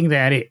saying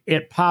that,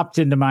 it popped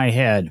into my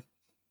head.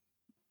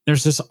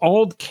 There's this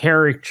old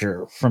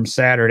character from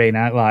Saturday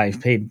Night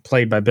Live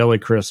played by Billy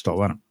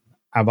Crystal, and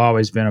I've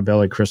always been a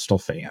Billy Crystal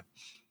fan.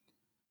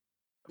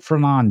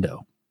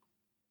 Fernando.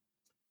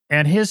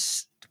 And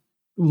his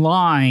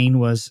line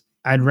was,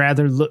 "I'd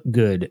rather look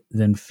good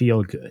than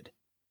feel good."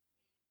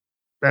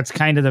 That's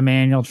kind of the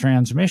manual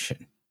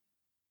transmission.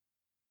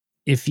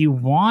 If you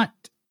want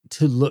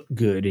to look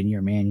good in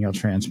your manual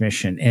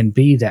transmission and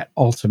be that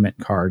ultimate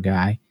car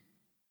guy,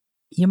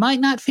 you might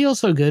not feel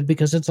so good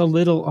because it's a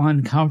little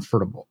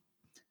uncomfortable.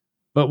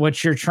 But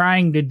what you're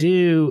trying to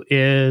do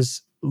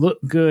is look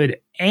good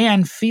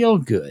and feel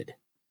good.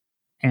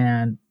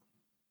 And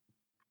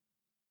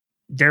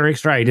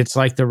Derek's right. It's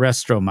like the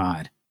Restro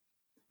mod.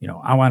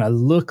 I want to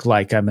look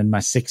like I'm in my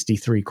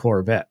 63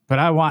 Corvette, but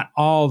I want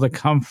all the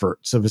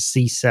comforts of a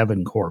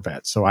C7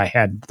 Corvette. So I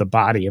had the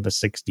body of a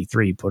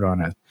 63 put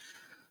on a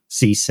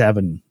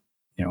C7,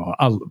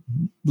 a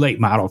late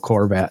model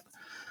Corvette.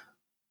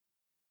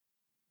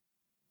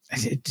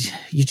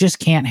 You just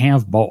can't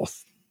have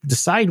both.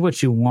 Decide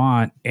what you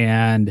want,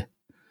 and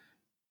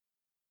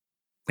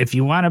if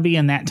you want to be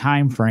in that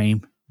time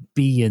frame,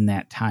 be in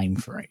that time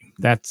frame.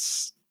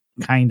 That's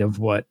kind of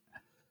what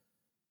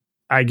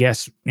I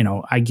guess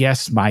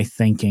my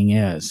thinking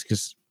is,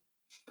 because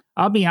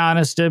I'll be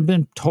honest, I've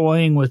been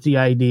toying with the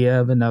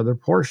idea of another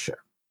Porsche,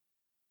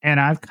 and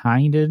I've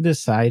kind of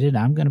decided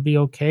I'm going to be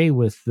okay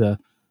with the,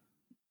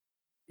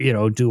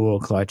 dual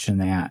clutch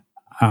and that.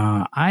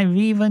 I've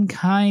even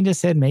kind of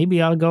said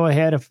maybe I'll go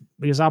ahead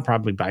because I'll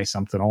probably buy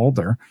something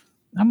older,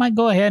 I might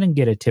go ahead and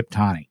get a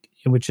Tiptronic,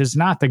 which is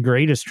not the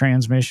greatest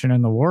transmission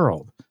in the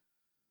world.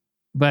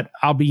 But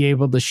I'll be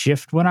able to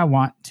shift when I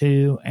want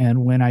to,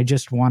 and when I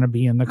just want to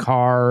be in the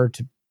car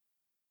to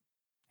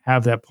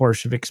have that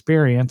Porsche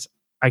experience,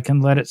 I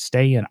can let it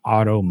stay in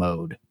auto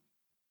mode.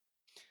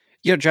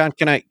 John,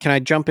 can I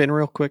jump in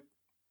real quick?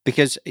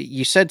 Because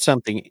you said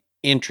something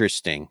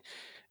interesting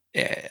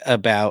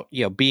about,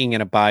 being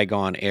in a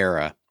bygone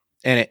era.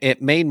 And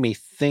it made me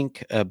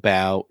think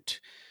about,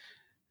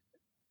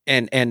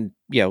 and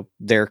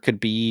there could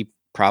be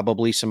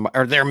probably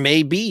there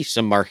may be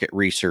some market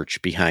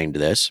research behind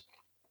this.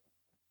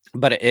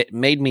 But it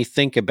made me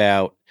think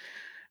about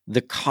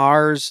the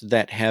cars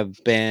that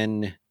have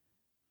been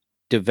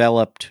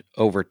developed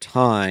over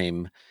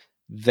time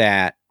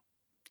that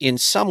in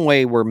some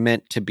way were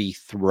meant to be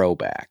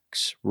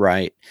throwbacks,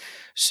 right?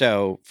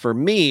 So for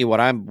me,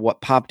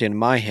 what popped in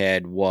my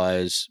head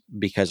was,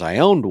 because I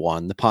owned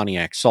one, the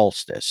Pontiac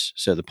Solstice.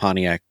 So the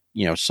Pontiac,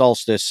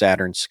 Solstice,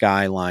 Saturn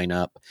Sky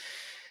lineup.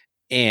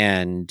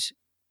 And,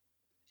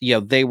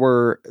 they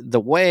were, the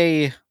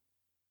way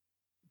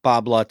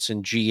Bob Lutz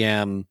and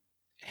GM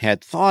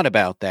had thought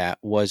about that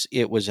was,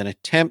 it was an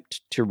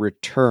attempt to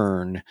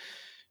return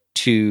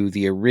to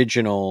the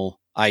original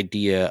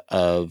idea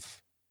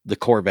of the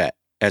Corvette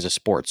as a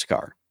sports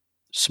car.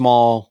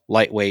 Small,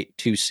 lightweight,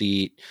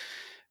 2-seat,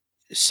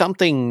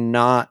 something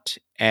not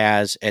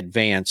as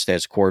advanced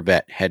as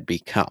Corvette had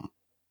become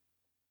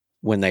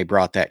when they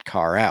brought that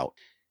car out.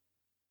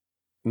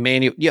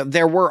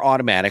 There were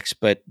automatics,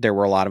 but there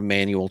were a lot of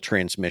manual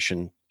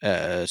transmission,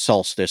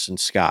 Solstice and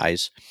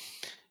Skies.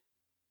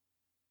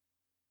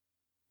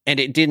 And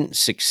it didn't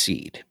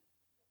succeed.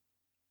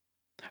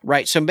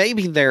 Right. So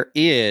maybe there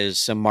is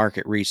some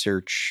market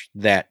research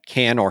that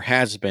can or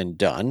has been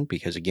done,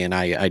 because again,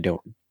 I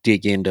don't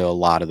dig into a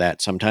lot of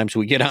that. Sometimes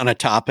we get on a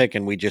topic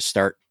and we just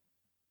start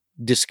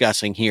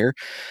discussing here.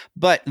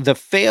 But the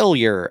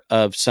failure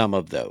of some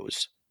of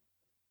those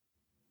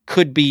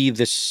could be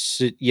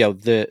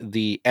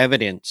the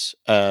evidence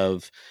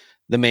of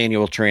the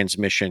manual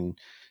transmission.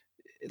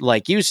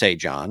 Like you say,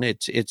 John,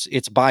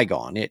 it's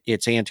bygone.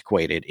 It's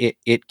antiquated.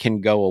 It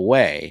can go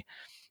away,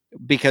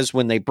 because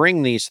when they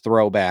bring these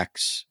throwback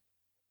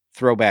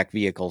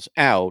vehicles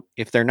out,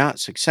 if they're not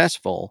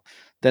successful,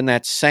 then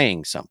that's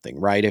saying something,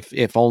 right?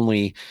 If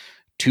only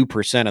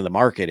 2% of the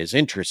market is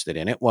interested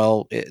in it,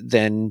 well,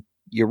 then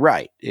you're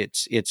right.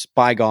 It's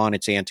bygone.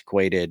 It's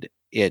antiquated.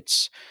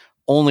 It's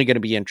only going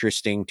to be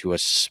interesting to a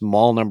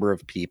small number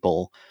of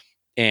people,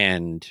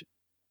 and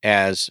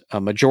as a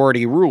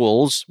majority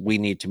rules, we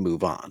need to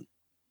move on.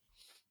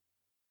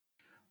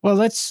 Well,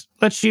 let's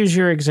use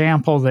your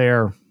example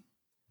there,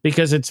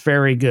 because it's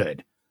very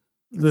good.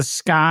 The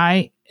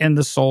Sky and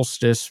the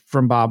Solstice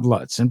from Bob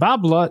Lutz. And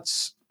Bob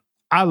Lutz,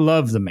 I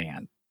love the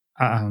man.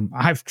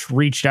 I've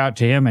reached out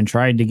to him and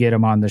tried to get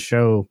him on the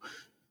show.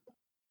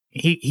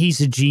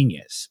 He's a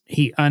genius.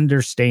 He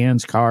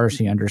understands cars.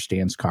 He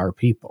understands car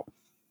people.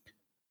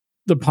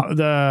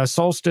 The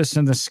Solstice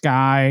and the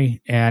Sky,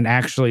 and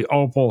actually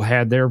Opel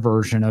had their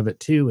version of it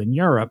too in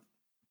Europe,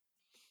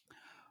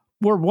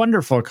 were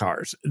wonderful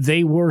cars.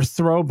 They were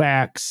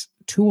throwbacks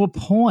to a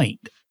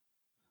point.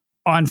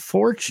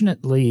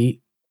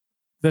 Unfortunately,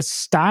 the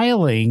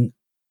styling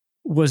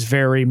was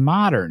very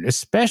modern,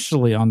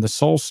 especially on the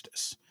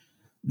Solstice.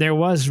 There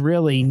was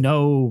really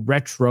no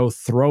retro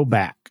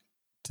throwback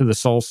to the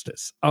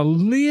Solstice. A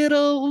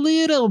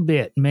little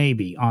bit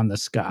maybe on the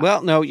Sky.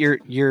 Well, no,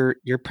 you're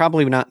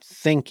probably not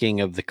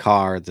thinking of the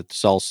car that the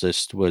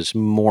Solstice was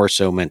more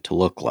so meant to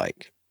look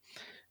like.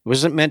 It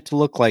wasn't meant to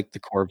look like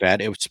the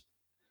Corvette. It was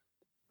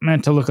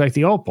meant to look like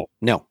the Opel.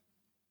 No.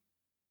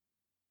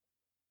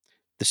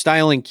 The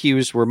styling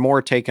cues were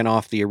more taken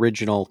off the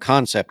original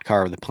concept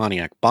car of the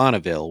Pontiac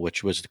Bonneville,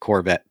 which was the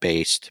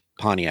Corvette-based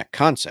Pontiac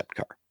concept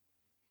car.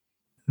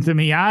 The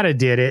Miata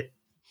did it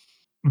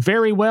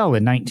very well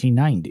in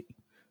 1990.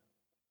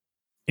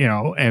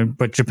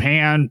 But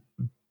Japan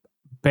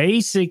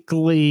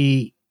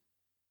basically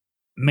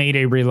made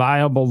a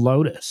reliable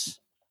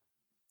Lotus.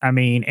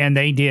 And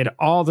they did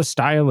all the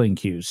styling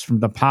cues,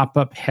 from the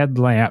pop-up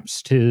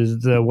headlamps to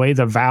the way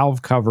the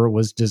valve cover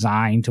was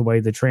designed to the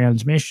way the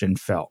transmission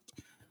felt.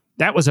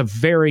 That was a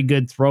very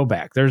good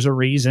throwback. There's a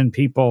reason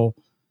people,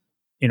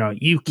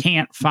 you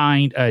can't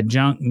find a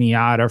junk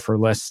Miata for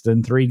less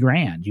than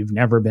 $3,000. You've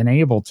never been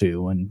able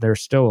to, and they're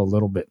still a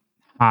little bit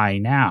high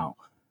now.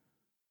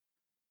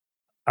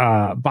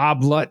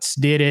 Bob Lutz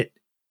did it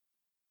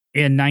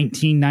in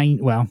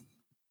 1990. Well,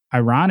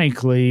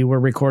 ironically, we're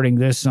recording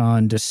this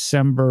on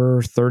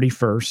December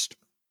 31st,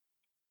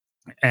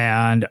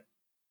 and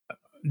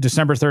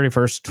December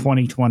 31st,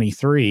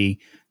 2023.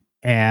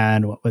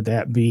 And what would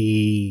that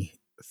be?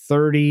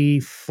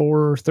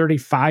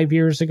 35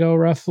 years ago,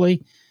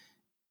 roughly.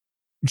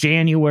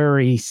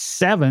 January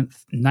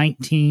 7th,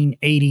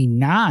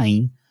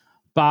 1989,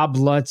 Bob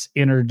Lutz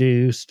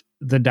introduced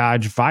the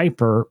Dodge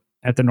Viper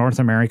at the North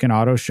American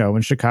Auto Show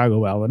in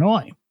Chicago,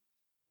 Illinois.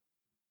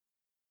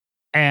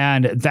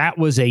 And that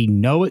was a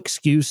no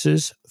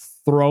excuses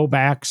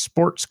throwback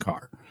sports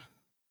car.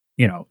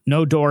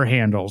 no door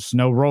handles,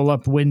 no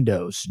roll-up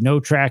windows, no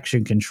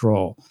traction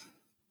control.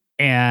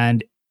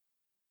 And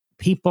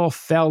people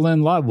fell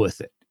in love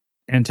with it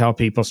until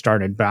people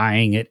started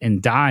buying it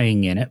and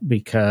dying in it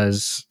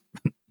because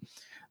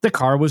the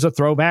car was a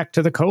throwback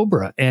to the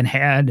Cobra and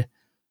had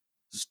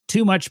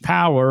too much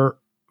power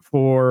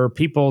for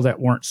people that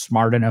weren't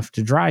smart enough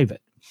to drive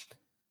it.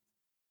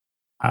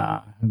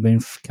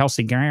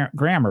 Kelsey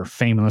Grammer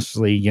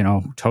famously,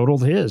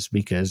 totaled his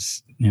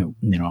because,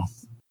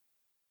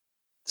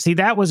 see,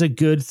 that was a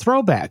good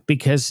throwback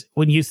because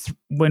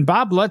when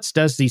Bob Lutz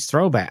does these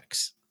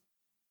throwbacks,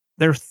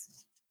 they're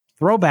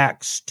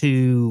throwbacks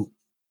to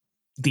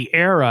the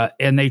era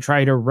and they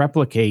try to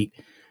replicate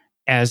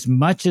as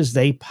much as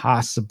they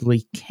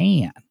possibly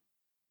can.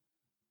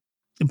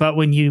 But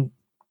when you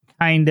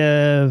kind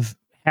of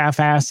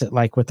half-ass it,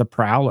 like with the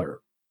Prowler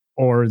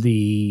or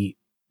the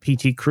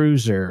PT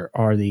Cruiser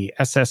or the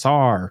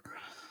SSR,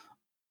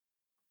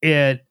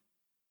 you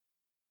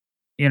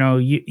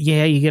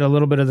get a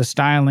little bit of the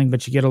styling,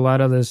 but you get a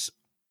lot of this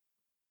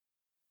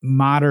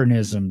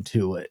modernism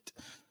to it.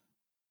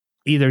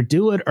 Either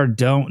do it or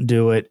don't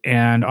do it.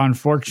 And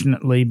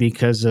unfortunately,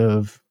 because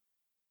of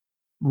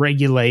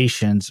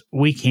regulations,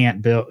 we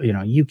can't build,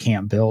 you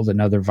can't build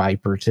another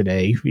Viper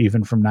today,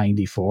 even from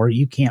 94.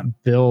 You can't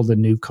build a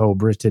new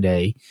Cobra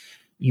today.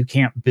 You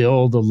can't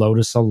build a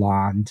Lotus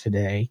Elan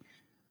today.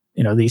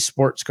 These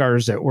sports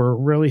cars that were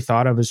really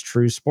thought of as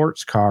true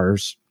sports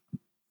cars,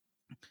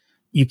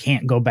 you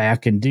can't go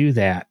back and do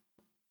that.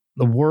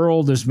 The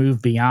world has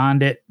moved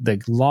beyond it.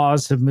 The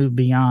laws have moved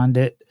beyond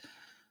it.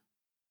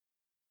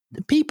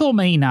 The people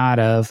may not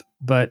have,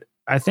 but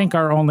I think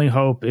our only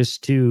hope is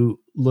to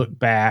look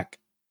back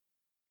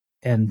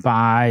and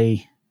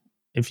buy.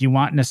 If you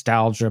want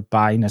nostalgia,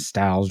 buy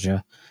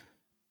nostalgia.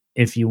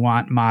 If you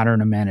want modern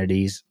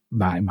amenities,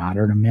 buy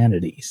modern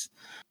amenities.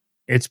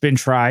 It's been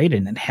tried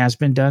and it has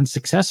been done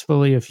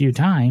successfully a few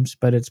times,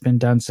 but it's been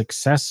done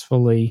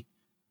successfully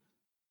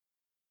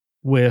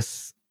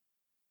with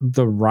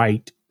the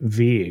right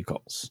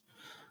vehicles.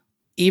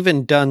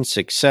 Even done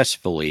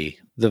successfully,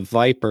 the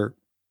Viper,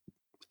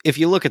 if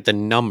you look at the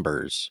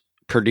numbers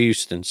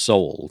produced and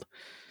sold,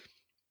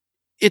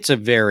 it's a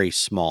very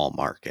small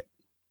market.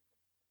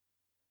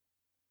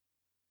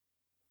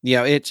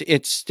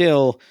 It's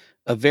still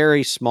a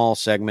very small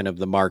segment of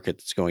the market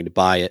that's going to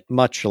buy it,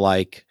 much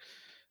like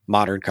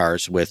modern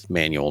cars with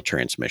manual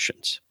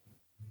transmissions.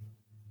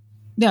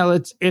 No,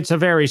 it's a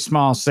very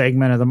small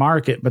segment of the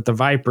market, but the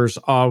Viper's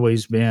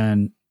always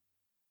been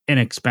an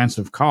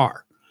expensive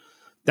car.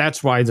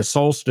 That's why the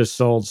Solstice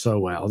sold so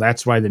well.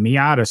 That's why the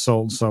Miata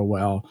sold so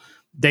well.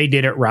 They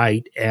did it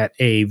right at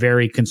a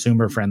very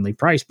consumer-friendly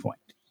price point.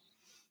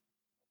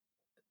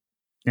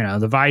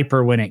 The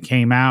Viper, when it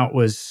came out,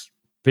 was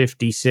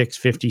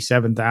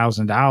 $56,000,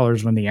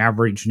 $57,000 when the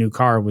average new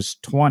car was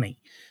 $20,000.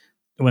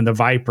 When the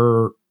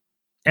Viper,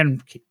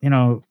 and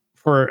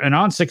for an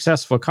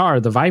unsuccessful car,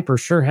 the Viper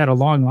sure had a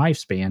long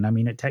lifespan. I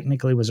mean, it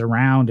technically was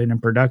around and in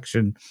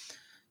production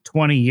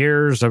 20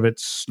 years of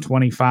its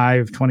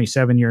 25,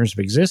 27 years of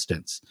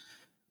existence.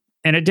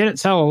 And it didn't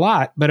sell a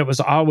lot, but it was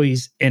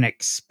always an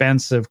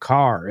expensive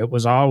car. It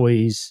was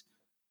always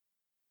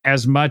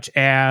as much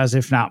as,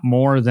 if not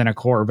more than, a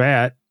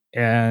Corvette.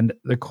 And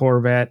the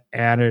Corvette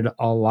added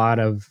a lot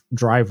of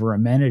driver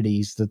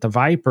amenities that the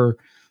Viper,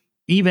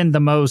 even the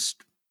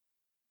most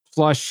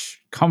flush,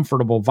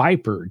 comfortable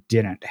Viper,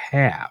 didn't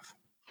have.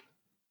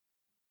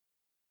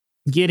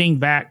 Getting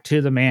back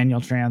to the manual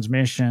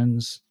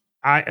transmissions,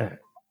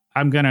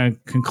 I'm going to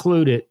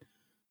conclude it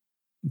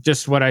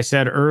just what I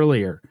said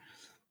earlier.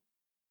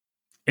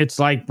 It's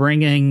like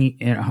bringing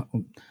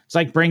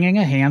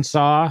a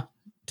handsaw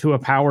to a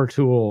power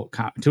tool,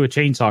 to a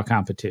chainsaw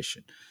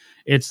competition.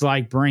 It's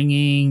like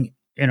bringing,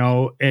 a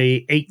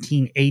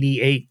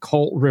 1888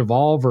 Colt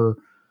revolver,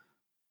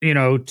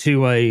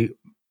 to a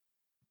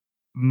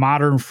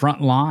modern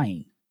front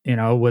line,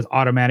 with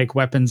automatic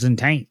weapons and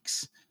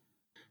tanks.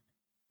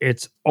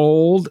 It's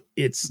old,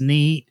 it's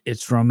neat,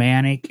 it's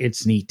romantic,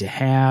 it's neat to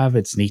have,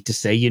 it's neat to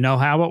say,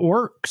 how it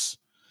works.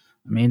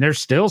 I mean, there's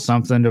still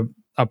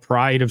a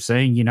pride of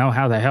saying,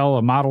 how the hell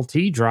a Model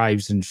T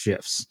drives and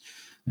shifts.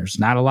 There's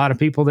not a lot of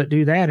people that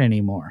do that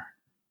anymore.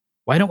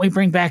 Why don't we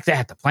bring back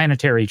the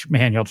planetary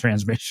manual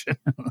transmission?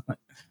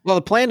 Well,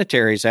 the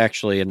planetary is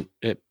actually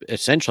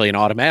essentially an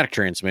automatic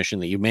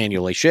transmission that you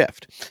manually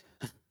shift.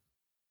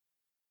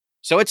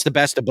 So it's the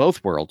best of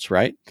both worlds,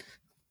 right?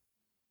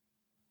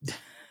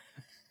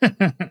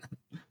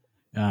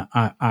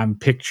 I'm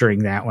picturing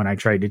that when I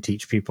tried to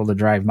teach people to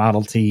drive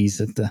Model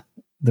Ts at the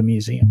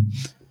museum.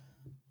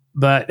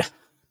 But,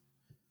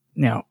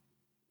 to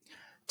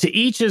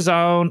each his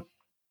own.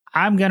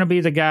 I'm going to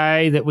be the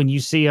guy that when you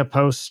see a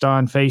post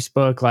on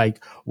Facebook,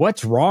 like,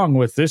 what's wrong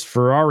with this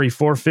Ferrari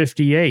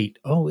 458?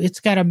 Oh,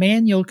 it's got a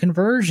manual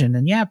conversion.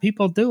 And yeah,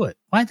 people do it.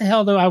 Why the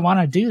hell do I want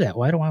to do that?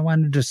 Why do I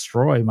want to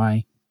destroy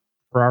my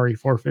Ferrari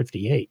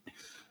 458?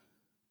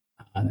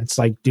 It's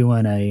like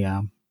doing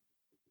a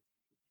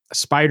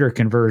Spider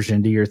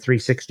conversion to your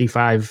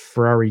 365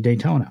 Ferrari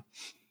Daytona.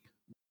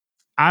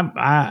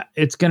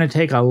 It's going to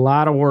take a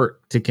lot of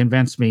work to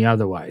convince me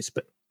otherwise,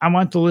 but I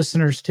want the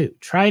listeners to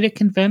try to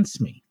convince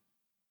me.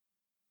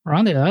 Or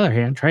on the other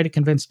hand, try to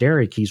convince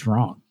Derek he's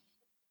wrong.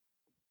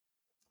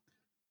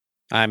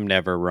 I'm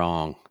never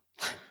wrong.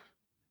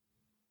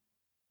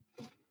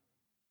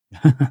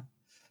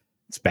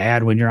 It's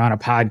bad when you're on a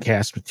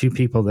podcast with two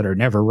people that are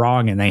never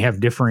wrong and they have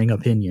differing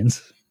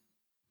opinions.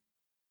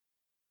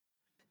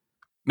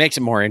 Makes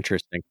it more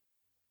interesting.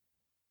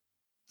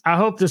 I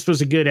hope this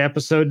was a good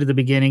episode to the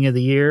beginning of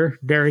the year.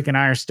 Derek and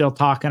I are still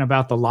talking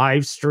about the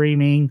live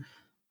streaming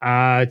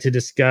to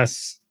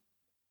discuss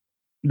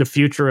the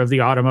future of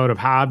the automotive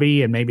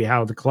hobby and maybe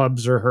how the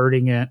clubs are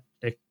hurting it,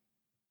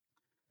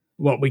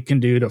 what we can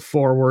do to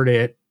forward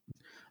it,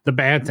 the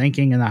bad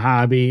thinking in the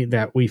hobby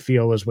that we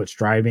feel is what's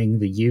driving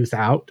the youth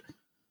out.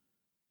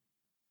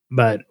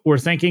 But we're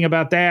thinking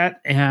about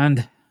that,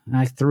 and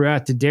I threw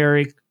out to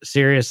Derek,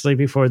 seriously,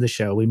 before the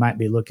show, we might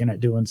be looking at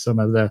doing some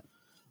of the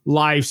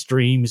live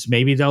streams.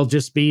 Maybe they'll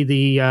just be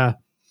the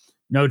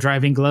No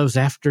Driving Gloves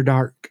After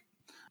Dark.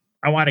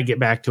 I want to get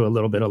back to a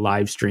little bit of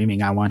live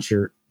streaming. I want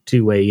your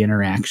two-way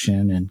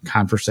interaction and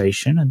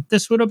conversation, and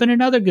this would have been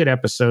another good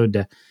episode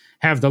to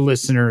have the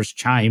listeners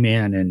chime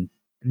in and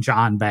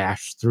John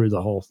bash through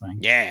the whole thing.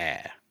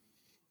 Yeah.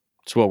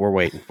 That's what we're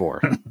waiting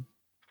for.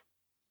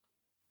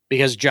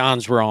 Because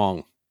John's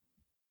wrong.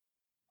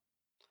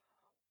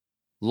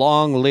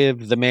 Long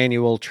live the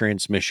manual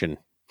transmission.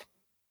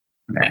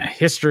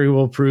 History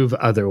will prove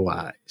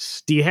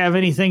otherwise. Do you have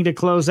anything to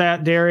close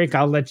out, Derek?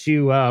 I'll let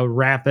you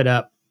wrap it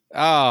up.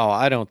 Oh,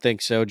 I don't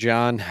think so,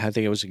 John. I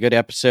think it was a good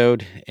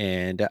episode,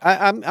 and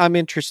I'm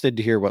interested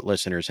to hear what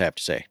listeners have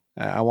to say.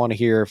 I want to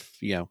hear if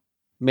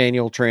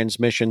manual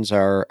transmissions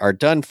are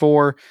done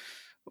for,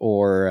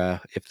 or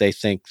if they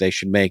think they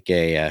should make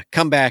a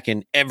comeback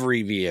in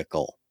every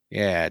vehicle.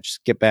 Yeah,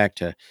 just get back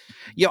to,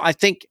 I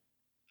think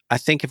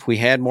if we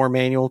had more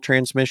manual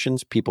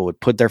transmissions, people would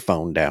put their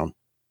phone down.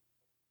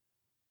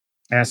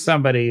 As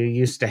somebody who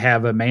used to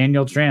have a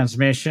manual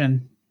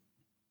transmission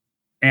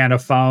and a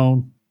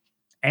phone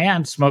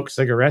and smoked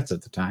cigarettes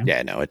at the time.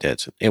 Yeah, no, it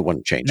did. It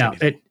wouldn't change no,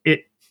 anything.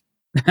 It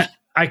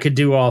I could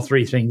do all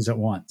three things at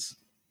once.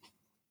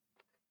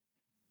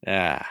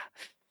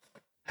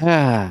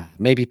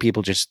 Maybe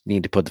people just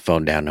need to put the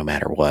phone down no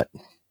matter what.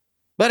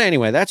 But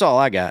anyway, that's all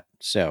I got.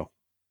 So,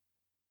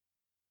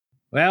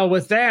 well,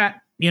 with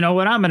that, you know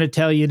what I'm going to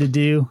tell you to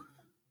do?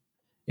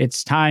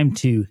 It's time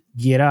to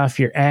get off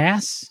your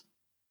ass,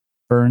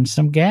 burn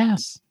some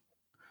gas,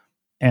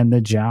 and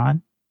the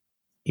John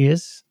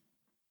is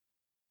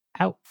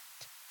out.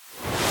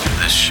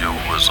 This show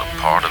was a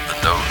part of the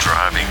No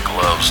Driving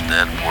Gloves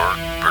Network,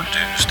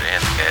 produced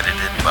and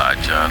edited by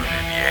John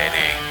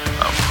Viviani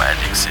of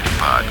Magic City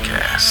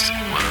Podcast,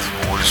 with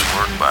voice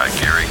work by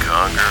Gary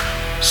Conger.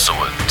 So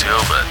until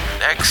the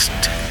next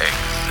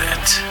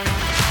exit.